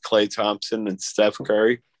him with Klay Thompson and Steph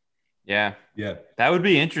Curry. Yeah. That would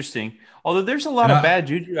be interesting. Although there's a lot of bad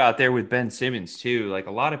juju out there with Ben Simmons too. Like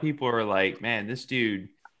a lot of people are like, man, this dude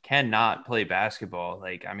cannot play basketball.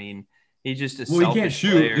 Like, I mean, he's just a selfish he can't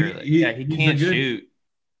shoot. Player. He can't shoot.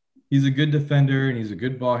 He's a good defender and he's a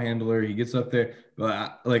good ball handler. He gets up there.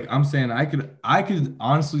 But I'm saying I could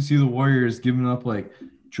honestly see the Warriors giving up like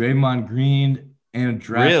Draymond Green and a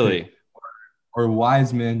draft pick, or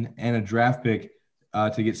Wiseman and a draft pick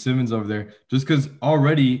to get Simmons over there. Just because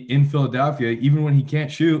already in Philadelphia, even when he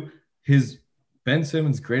can't shoot, Ben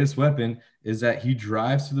Simmons' greatest weapon is that he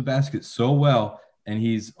drives to the basket so well and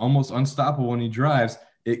he's almost unstoppable when he drives.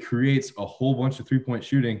 It creates a whole bunch of three-point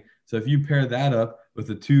shooting. So if you pair that up with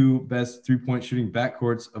the two best three-point shooting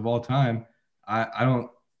backcourts of all time, I don't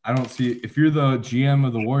see – if you're the GM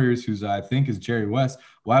of the Warriors, who's I think is Jerry West,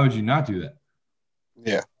 why would you not do that?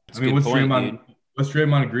 Yeah. I mean, what's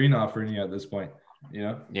Draymond Green offering you at this point?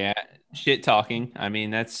 Yeah, shit talking. I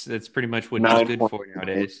mean, that's pretty much what he's good for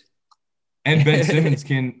nowadays. And Ben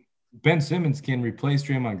Simmons can replace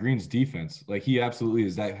Draymond Green's defense. Like he absolutely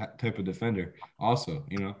is that type of defender. Also,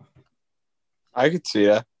 I could see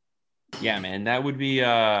that. Yeah, man, that would be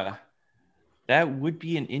an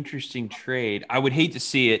interesting trade. I would hate to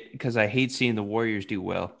see it because I hate seeing the Warriors do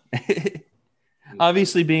well.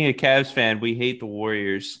 Obviously, being a Cavs fan, we hate the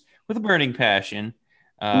Warriors with a burning passion.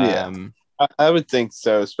 Yeah, I would think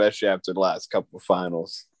so, especially after the last couple of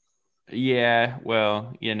finals. Yeah,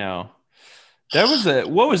 well, that was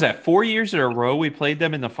what was that? 4 years in a row we played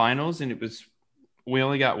them in the finals, and we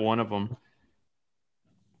only got one of them.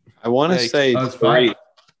 I want to say 3.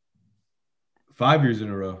 5 years in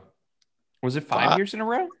a row. Was it 5 years in a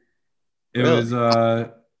row? It was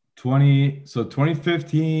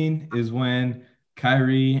 2015 is when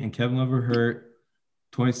Kyrie and Kevin Love were hurt.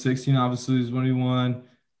 2016 obviously is when he won.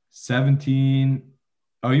 17.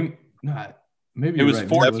 Oh, you not. Maybe it was right.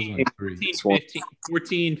 14,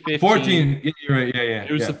 14, 15. 14. Yeah, you're right. Yeah.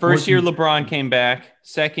 It was the first 14. Year LeBron came back.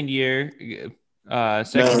 Second year,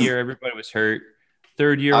 everybody was hurt.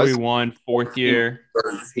 Third year we won. Fourth year.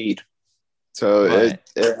 Heat. So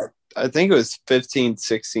I think it was 15,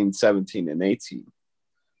 16, 17, and 18.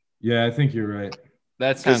 Yeah, I think you're right.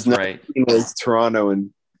 That sounds right. 19 was Toronto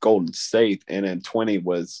and Golden State, and then 20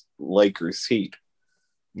 was Lakers Heat.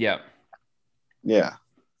 Yep. Yeah.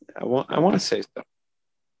 I want to say so.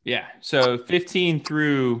 Yeah. So 15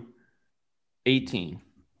 through 18.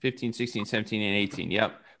 15, 16, 17, and 18.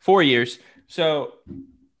 Yep. 4 years. So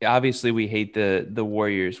obviously we hate the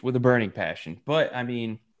Warriors with a burning passion. But I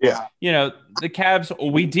mean, yeah, the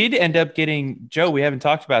Cavs, we did end up getting, Joe, we haven't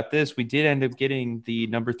talked about this. We did end up getting the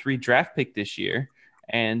number 3 draft pick this year.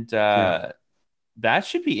 And that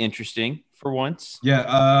should be interesting for once.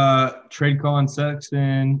 Yeah. Trade Colin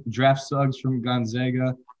Sexton, draft Suggs from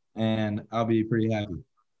Gonzaga, and I'll be pretty happy.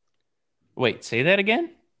 Wait, say that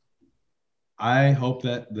again? I hope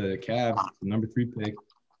that the Cavs, the number 3 pick,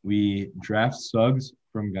 We draft Suggs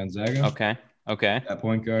from Gonzaga. Okay. At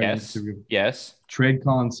point guard. Yes. Trade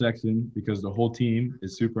Colin Sexton because the whole team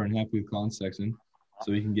is super unhappy with Colin Sexton.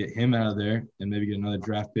 So we can get him out of there and maybe get another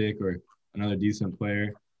draft pick or another decent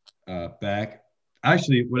player back.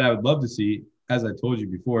 Actually, what I would love to see, as I told you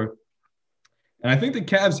before, and I think the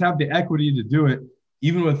Cavs have the equity to do it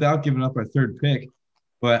even without giving up our third pick,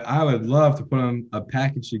 but I would love to put a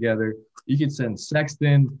package together. You could send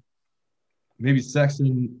Sexton,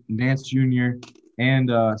 Nance Jr., and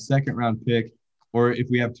a second-round pick, or if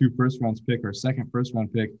we have 2 first-round pick or second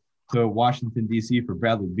first-round pick to Washington, D.C. for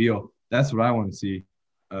Bradley Beal. That's what I want to see.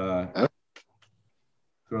 Throw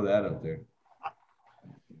that up there.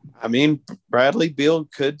 I mean, Bradley Beal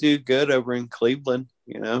could do good over in Cleveland,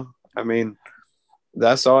 you know. I mean,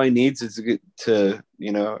 that's all he needs is to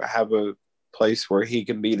have a place where he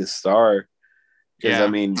can be the star. Because, I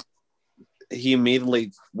mean, he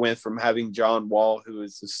immediately went from having John Wall, who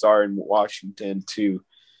is the star in Washington, to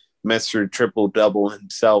Mr. Triple-Double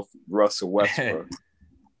himself, Russell Westbrook.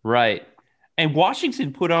 Right. And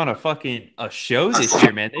Washington put on a show this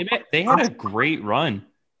year, man. They had a great run.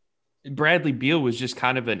 Bradley Beal was just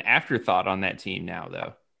kind of an afterthought on that team now,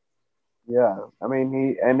 though. Yeah. I mean,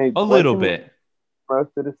 he a little bit.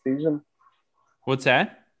 Most of the season. What's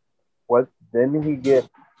that? Didn't he get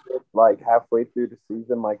like halfway through the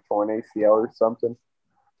season, like torn ACL or something?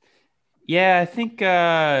 Yeah, I think.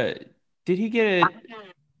 Did he get it?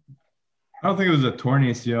 I don't think it was a torn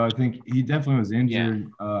ACL. I think he definitely was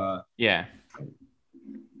injured. Yeah.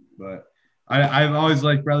 But I've always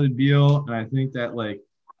liked Bradley Beal, and I think that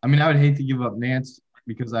I would hate to give up Nance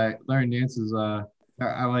because Larry Nance is I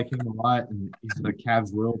like him a lot, and he's the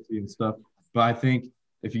Cavs royalty and stuff. But I think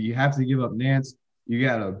if you have to give up Nance, you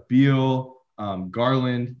got a Beal,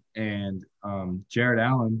 Garland, and Jared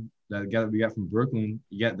Allen, that guy that we got from Brooklyn.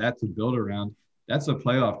 You got that to build around. That's a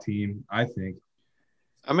playoff team, I think.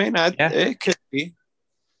 I mean, it could be.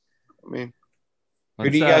 I mean, who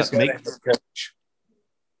do you guys make as coach?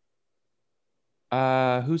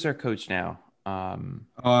 Who's our coach now? I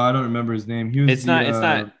don't remember his name. It's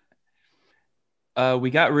not.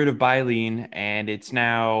 We got rid of Bylene, and it's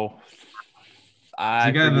now.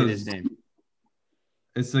 I forget his name.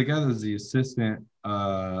 It's the guy that was the assistant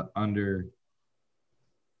under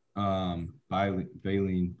Bylene,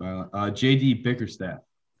 JD Bickerstaff.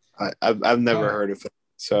 I've never heard of him.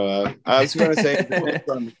 So I was going to say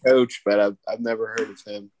from the coach, but I've never heard of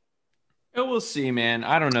him. Oh, we'll see, man.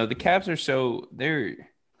 I don't know. The Cavs are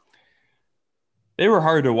they were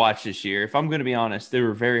hard to watch this year. If I'm going to be honest, they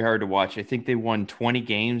were very hard to watch. I think they won 20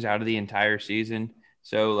 games out of the entire season.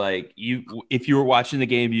 So, if you were watching the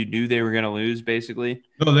game, you knew they were going to lose, basically.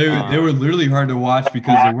 No, they were literally hard to watch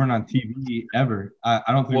because they weren't on TV ever. I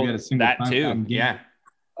don't think we had a single game. Yeah,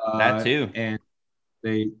 that too. And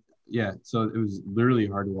so it was literally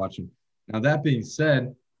hard to watch them. Now, that being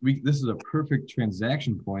said, this is a perfect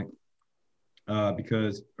transition point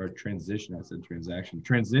because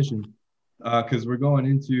we're going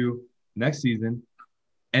into next season,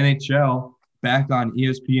 NHL back on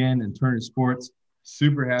ESPN and Turner Sports.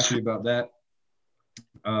 Super happy about that.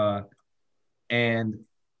 And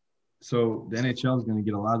so the NHL is going to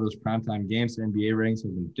get a lot of those primetime games. The NBA ratings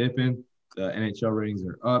have been dipping. The NHL ratings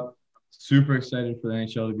are up. Super excited for the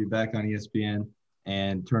NHL to be back on ESPN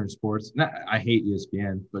and Turner Sports. I hate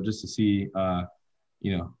ESPN, but just to see,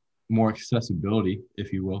 more accessibility,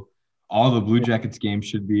 if you will. All the Blue Jackets games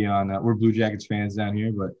should be on. We're Blue Jackets fans down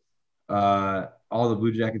here, but all the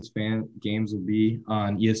Blue Jackets games will be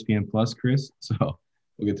on ESPN Plus, Chris. So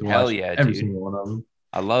we'll get to watch every single one of them.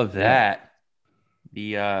 I love that.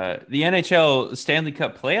 Yeah. The NHL Stanley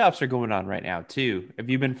Cup playoffs are going on right now too. Have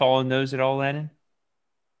you been following those at all, Lennon?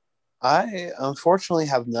 I unfortunately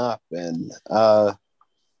have not been. I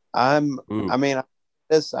am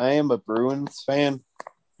a Bruins fan.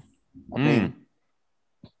 I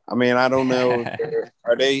mean, I don't know.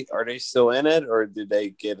 Are they still in it, or did they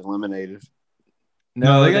get eliminated?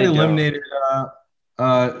 No, they got eliminated.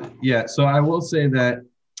 So I will say that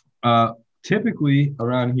typically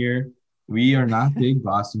around here, we are not big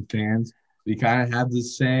Boston fans. We kind of have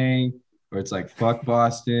this saying where it's like, fuck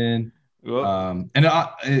Boston. We got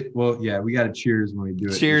to cheers when we do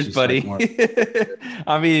it. Cheers, buddy.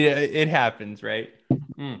 I mean, it happens, right?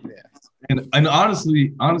 Yeah. And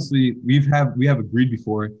honestly, we have agreed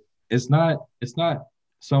before. It's not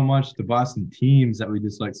so much the Boston teams that we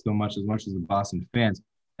dislike so much as the Boston fans.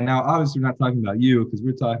 And now, obviously, we're not talking about you because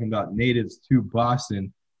we're talking about natives to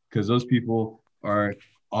Boston because those people are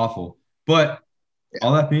awful. But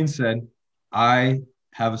all that being said, I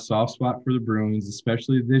have a soft spot for the Bruins,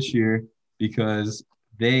 especially this year, because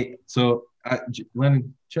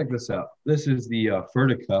Lennon, check this out. This is the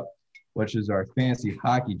Ferda Cup, which is our fantasy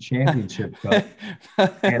hockey championship cup.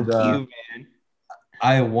 And you, man.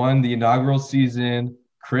 I won the inaugural season.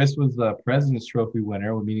 Chris was the President's Trophy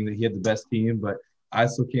winner, meaning that he had the best team, but I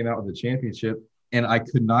still came out with the championship. And I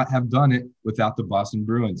could not have done it without the Boston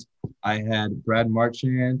Bruins. I had Brad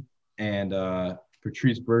Marchand and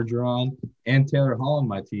Patrice Bergeron and Taylor Hall on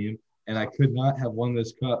my team, and I could not have won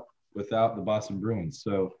this cup without the Boston Bruins.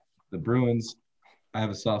 So the Bruins, I have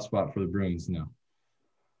a soft spot for the Bruins now.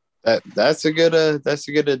 That's a good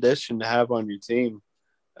addition to have on your team.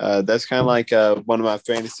 That's kind of like one of my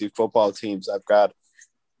fantasy football teams. I've got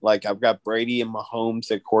Brady and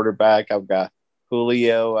Mahomes at quarterback. I've got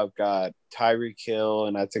Julio. I've got Tyreek Hill,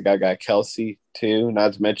 and I think I got Kelsey too.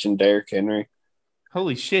 Not to mention Derrick Henry.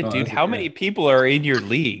 Holy shit, dude! How many people are in your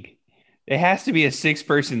league? It has to be a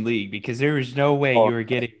 6-person league because there is no way you are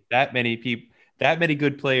getting that many people, that many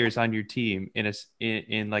good players on your team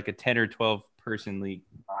in like a 10 or 12-person league.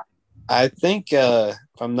 I think, if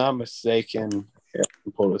I'm not mistaken, here, I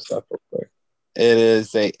can pull this up real quick. It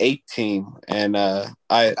is a 8-team, and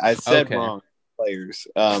I said wrong players.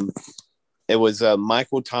 It was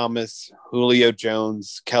Michael Thomas, Julio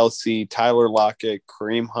Jones, Kelsey, Tyler Lockett,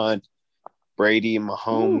 Kareem Hunt, Brady,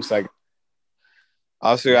 Mahomes. I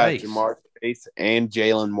also got Jamar Chase and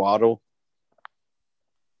Jalen Waddle.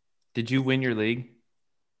 Did you win your league?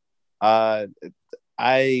 I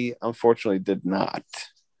unfortunately did not.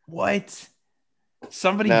 What?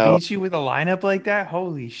 Somebody beat you with a lineup like that?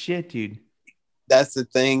 Holy shit, dude. That's the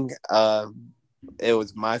thing. It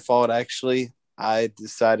was my fault, actually. I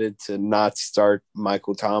decided to not start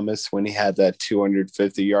Michael Thomas when he had that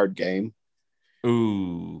 250-yard game.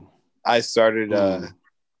 Ooh. I think I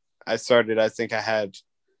had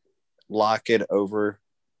Lockett over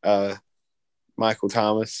Michael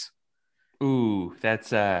Thomas. Ooh,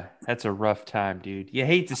 that's a rough time, dude. You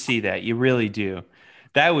hate to see that. You really do.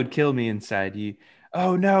 That would kill me inside.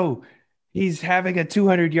 Oh no, he's having a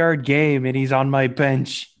 200-yard game and he's on my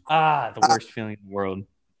bench. The worst feeling in the world.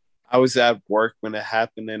 I was at work when it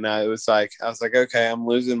happened, and I was like, okay, I'm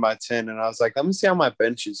losing by 10. And I was like, let me see how my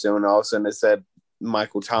bench is doing. All of a sudden it said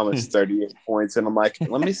Michael Thomas 38 points. And I'm like,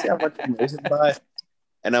 let me see how much I'm losing by.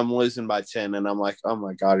 And I'm losing by 10. And I'm like, oh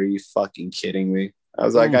my God, are you fucking kidding me? I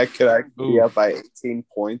was like, I could be up by 18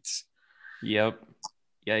 points. Yep.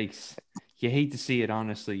 Yikes. You hate to see it,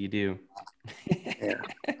 honestly, you do. Yeah.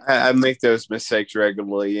 I make those mistakes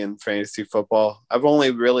regularly in fantasy football. I've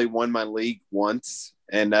only really won my league once,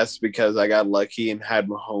 and that's because I got lucky and had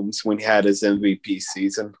Mahomes when he had his MVP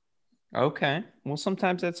season. Okay. Well,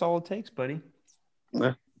 sometimes that's all it takes, buddy.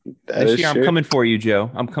 Yeah, this year, I'm coming for you, Joe.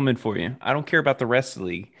 I'm coming for you. I don't care about the rest of the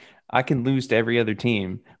league. I can lose to every other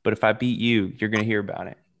team, but if I beat you, you're going to hear about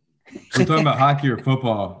it. We're talking about hockey or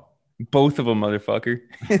football? Both of them, motherfucker.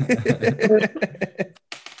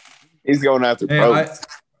 He's going after both.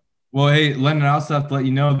 Hey, Lennon, I also have to let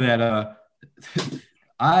you know that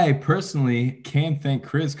I personally can thank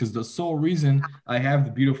Chris because the sole reason I have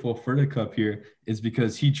the beautiful Ferda Cup here is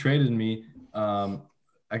because he traded me. I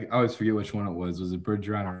always forget which one it was. Was it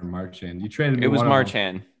Bergeron or Marchand? You traded me. It was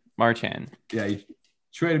Marchand. Marchand. Yeah, you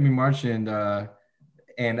traded me Marchand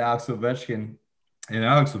and Alex Ovechkin. And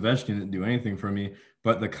Alex Ovechkin didn't do anything for me.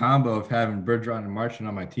 But the combo of having Bergeron and Marchand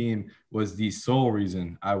on my team was the sole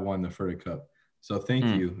reason I won the Ferda Cup. So thank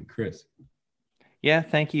you, Chris. Yeah,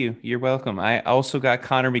 thank you. You're welcome. I also got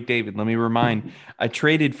Connor McDavid. Let me remind, I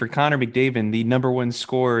traded for Connor McDavid, the number one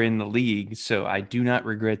scorer in the league. So I do not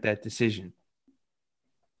regret that decision.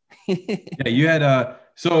 Yeah, you had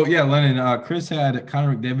Lennon, Chris had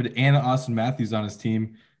Connor McDavid and Austin Matthews on his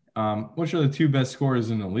team, which are the two best scorers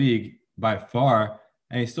in the league by far.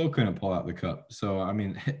 And he still couldn't pull out the cup. So, I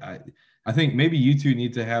mean, I think maybe you two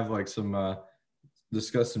need to have like some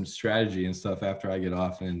discuss some strategy and stuff after I get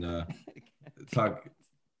off and talk.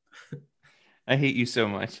 I hate you so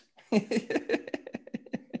much.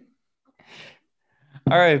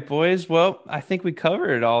 All right, boys. Well, I think we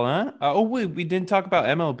covered it all, huh? We didn't talk about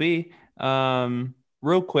MLB.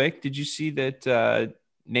 Real quick, did you see that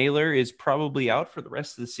Naylor is probably out for the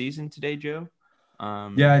rest of the season today, Joe?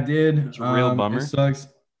 Yeah, I did. It's a real bummer. It sucks.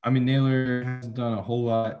 I mean, Naylor hasn't done a whole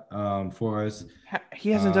lot for us.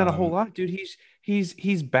 He hasn't done a whole lot, dude.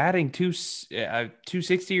 He's batting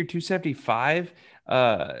 260 or 275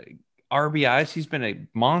 RBIs. He's been a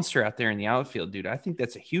monster out there in the outfield, dude. I think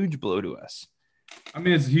that's a huge blow to us. I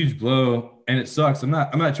mean, it's a huge blow, and it sucks. I'm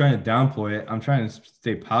not trying to downplay it. I'm trying to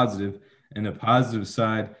stay positive. And the positive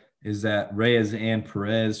side is that Reyes and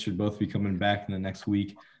Perez should both be coming back in the next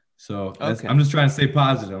week. So I'm just trying to stay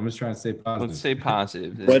positive. Let's stay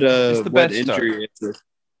positive. What injury is this?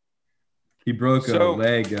 He broke a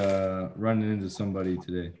leg running into somebody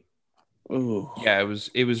today. Ooh. Yeah,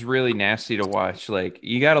 it was really nasty to watch. Like,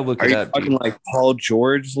 you got to look it up. Are you talking like Paul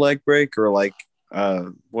George leg break or like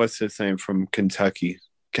what's his name from Kentucky?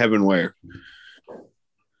 Kevin Ware.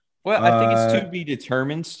 Well, I think it's to be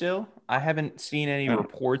determined still. I haven't seen any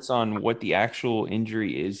reports on what the actual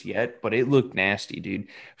injury is yet, but it looked nasty, dude.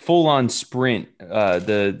 Full on sprint.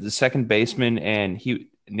 The second baseman and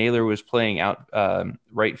Naylor was playing out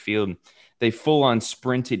right field. They full on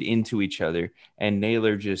sprinted into each other, and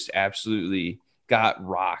Naylor just absolutely got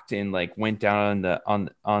rocked and like went down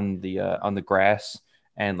on the grass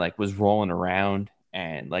and like was rolling around,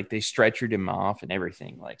 and like they stretchered him off and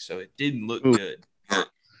everything. Like, so it didn't look good.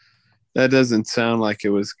 That doesn't sound like it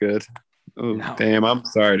was good. Oh, no. Damn, I'm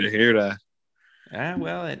sorry to hear that.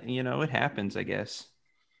 Well, it happens, I guess.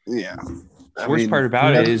 Yeah. The worst part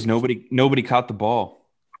about it is nobody caught the ball.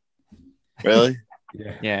 Really?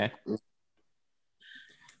 Yeah. Well,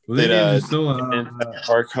 did still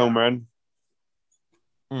park home run?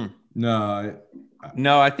 No.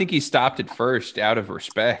 No, I think he stopped it first out of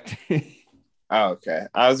respect. Oh, okay.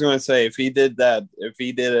 I was going to say if he did an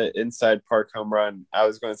inside park home run, I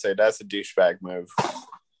was going to say that's a douchebag move.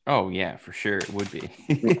 Oh yeah, for sure it would be.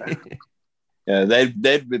 Yeah,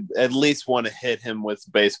 they'd at least want to hit him with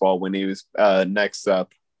baseball when he was next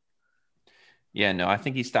up. Yeah, no, I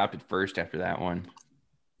think he stopped it first after that one.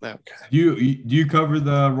 Okay. Do you cover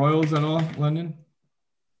the Royals at all, London?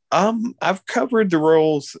 I've covered the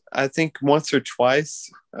Royals, I think once or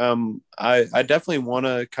twice. I definitely want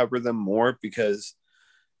to cover them more because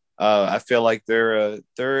I feel like they're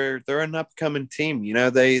an upcoming team. You know,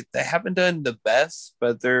 they haven't done the best,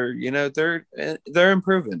 but they're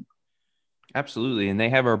improving. Absolutely, and they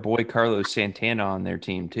have our boy Carlos Santana on their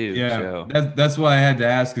team too. Yeah, so. that's why I had to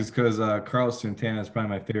ask, is because Carlos Santana is probably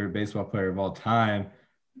my favorite baseball player of all time.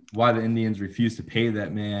 Why the Indians refuse to pay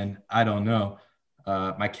that man, I don't know.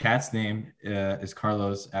 My cat's name is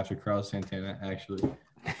Carlos, after Carlos Santana, actually.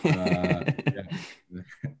 Yeah.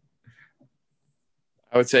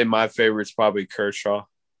 I would say my favorite's probably Kershaw.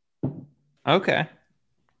 Okay.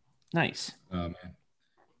 Nice. Oh, man.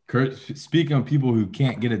 Speaking of people who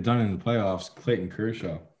can't get it done in the playoffs, Clayton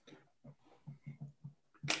Kershaw.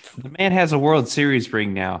 The man has a World Series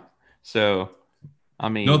ring now. So, I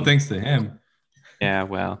mean. No thanks to him. Yeah,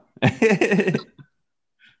 well. I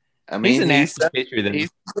mean, he's a nasty pitcher. Then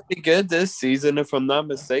he's pretty good this season, if I'm not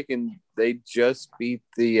mistaken. They just beat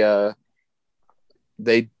the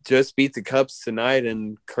Cubs tonight,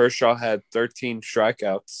 and Kershaw had 13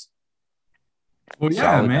 strikeouts. Well,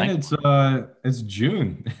 yeah, solid, man. It's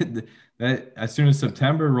June. That as soon as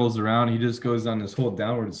September rolls around, he just goes on this whole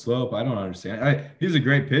downward slope. I don't understand. He's a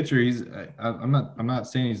great pitcher. I'm not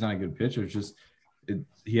saying he's not a good pitcher. It's just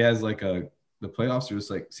he has like the playoffs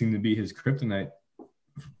just like seem to be his kryptonite.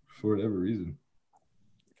 For whatever reason.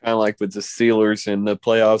 Kind of like with the Steelers in the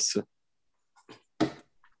playoffs.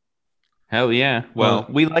 Hell yeah. Well,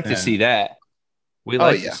 we like to see that. We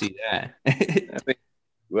like to see that.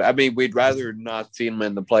 I mean, we'd rather not see them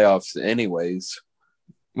in the playoffs anyways.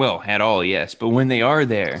 Well, at all, yes. But when they are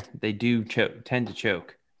there, they do tend to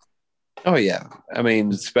choke. Oh, yeah. I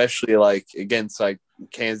mean, especially like against like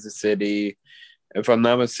Kansas City. If I'm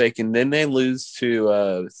not mistaken, didn't they lose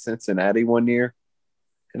to Cincinnati one year?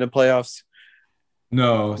 In the playoffs?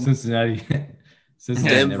 No, Cincinnati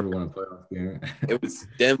never won a playoff game. It was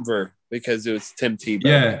Denver because it was Tim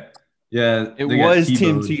Tebow. Yeah. It was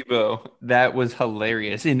Tim Tebow. That was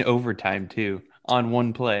hilarious in overtime too, on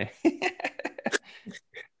one play.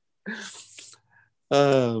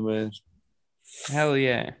 Oh man. Hell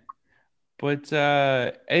yeah. But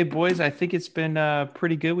hey boys, I think it's been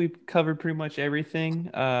pretty good. We've covered pretty much everything.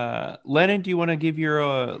 Lennon, do you want to give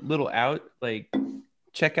your little out, like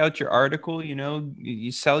check out your article,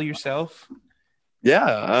 you sell yourself?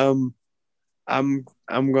 Yeah. I'm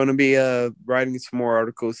going to be writing some more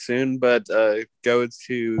articles soon, but go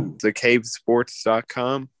to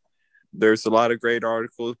thecavesports.com. There's a lot of great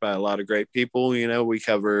articles by a lot of great people. We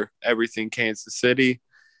cover everything Kansas City.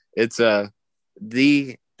 It's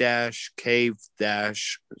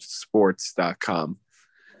the-cave-sports.com.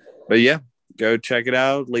 But yeah, go check it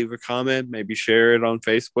out, leave a comment, maybe share it on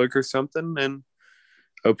Facebook or something, and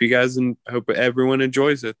hope everyone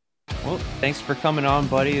enjoys it. Well, thanks for coming on,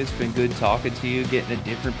 buddy. It's been good talking to you, getting a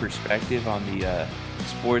different perspective on the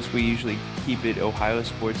sports. We usually keep it Ohio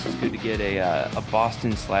sports. It's good to get a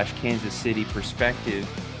Boston/Kansas City perspective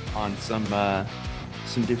on some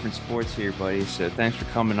different sports here, buddy. So thanks for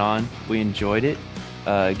coming on. We enjoyed it.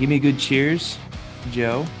 Give me a good cheers,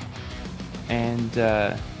 Joe. And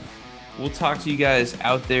We'll talk to you guys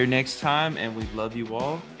out there next time, and we love you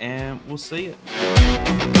all, and we'll see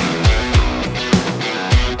you.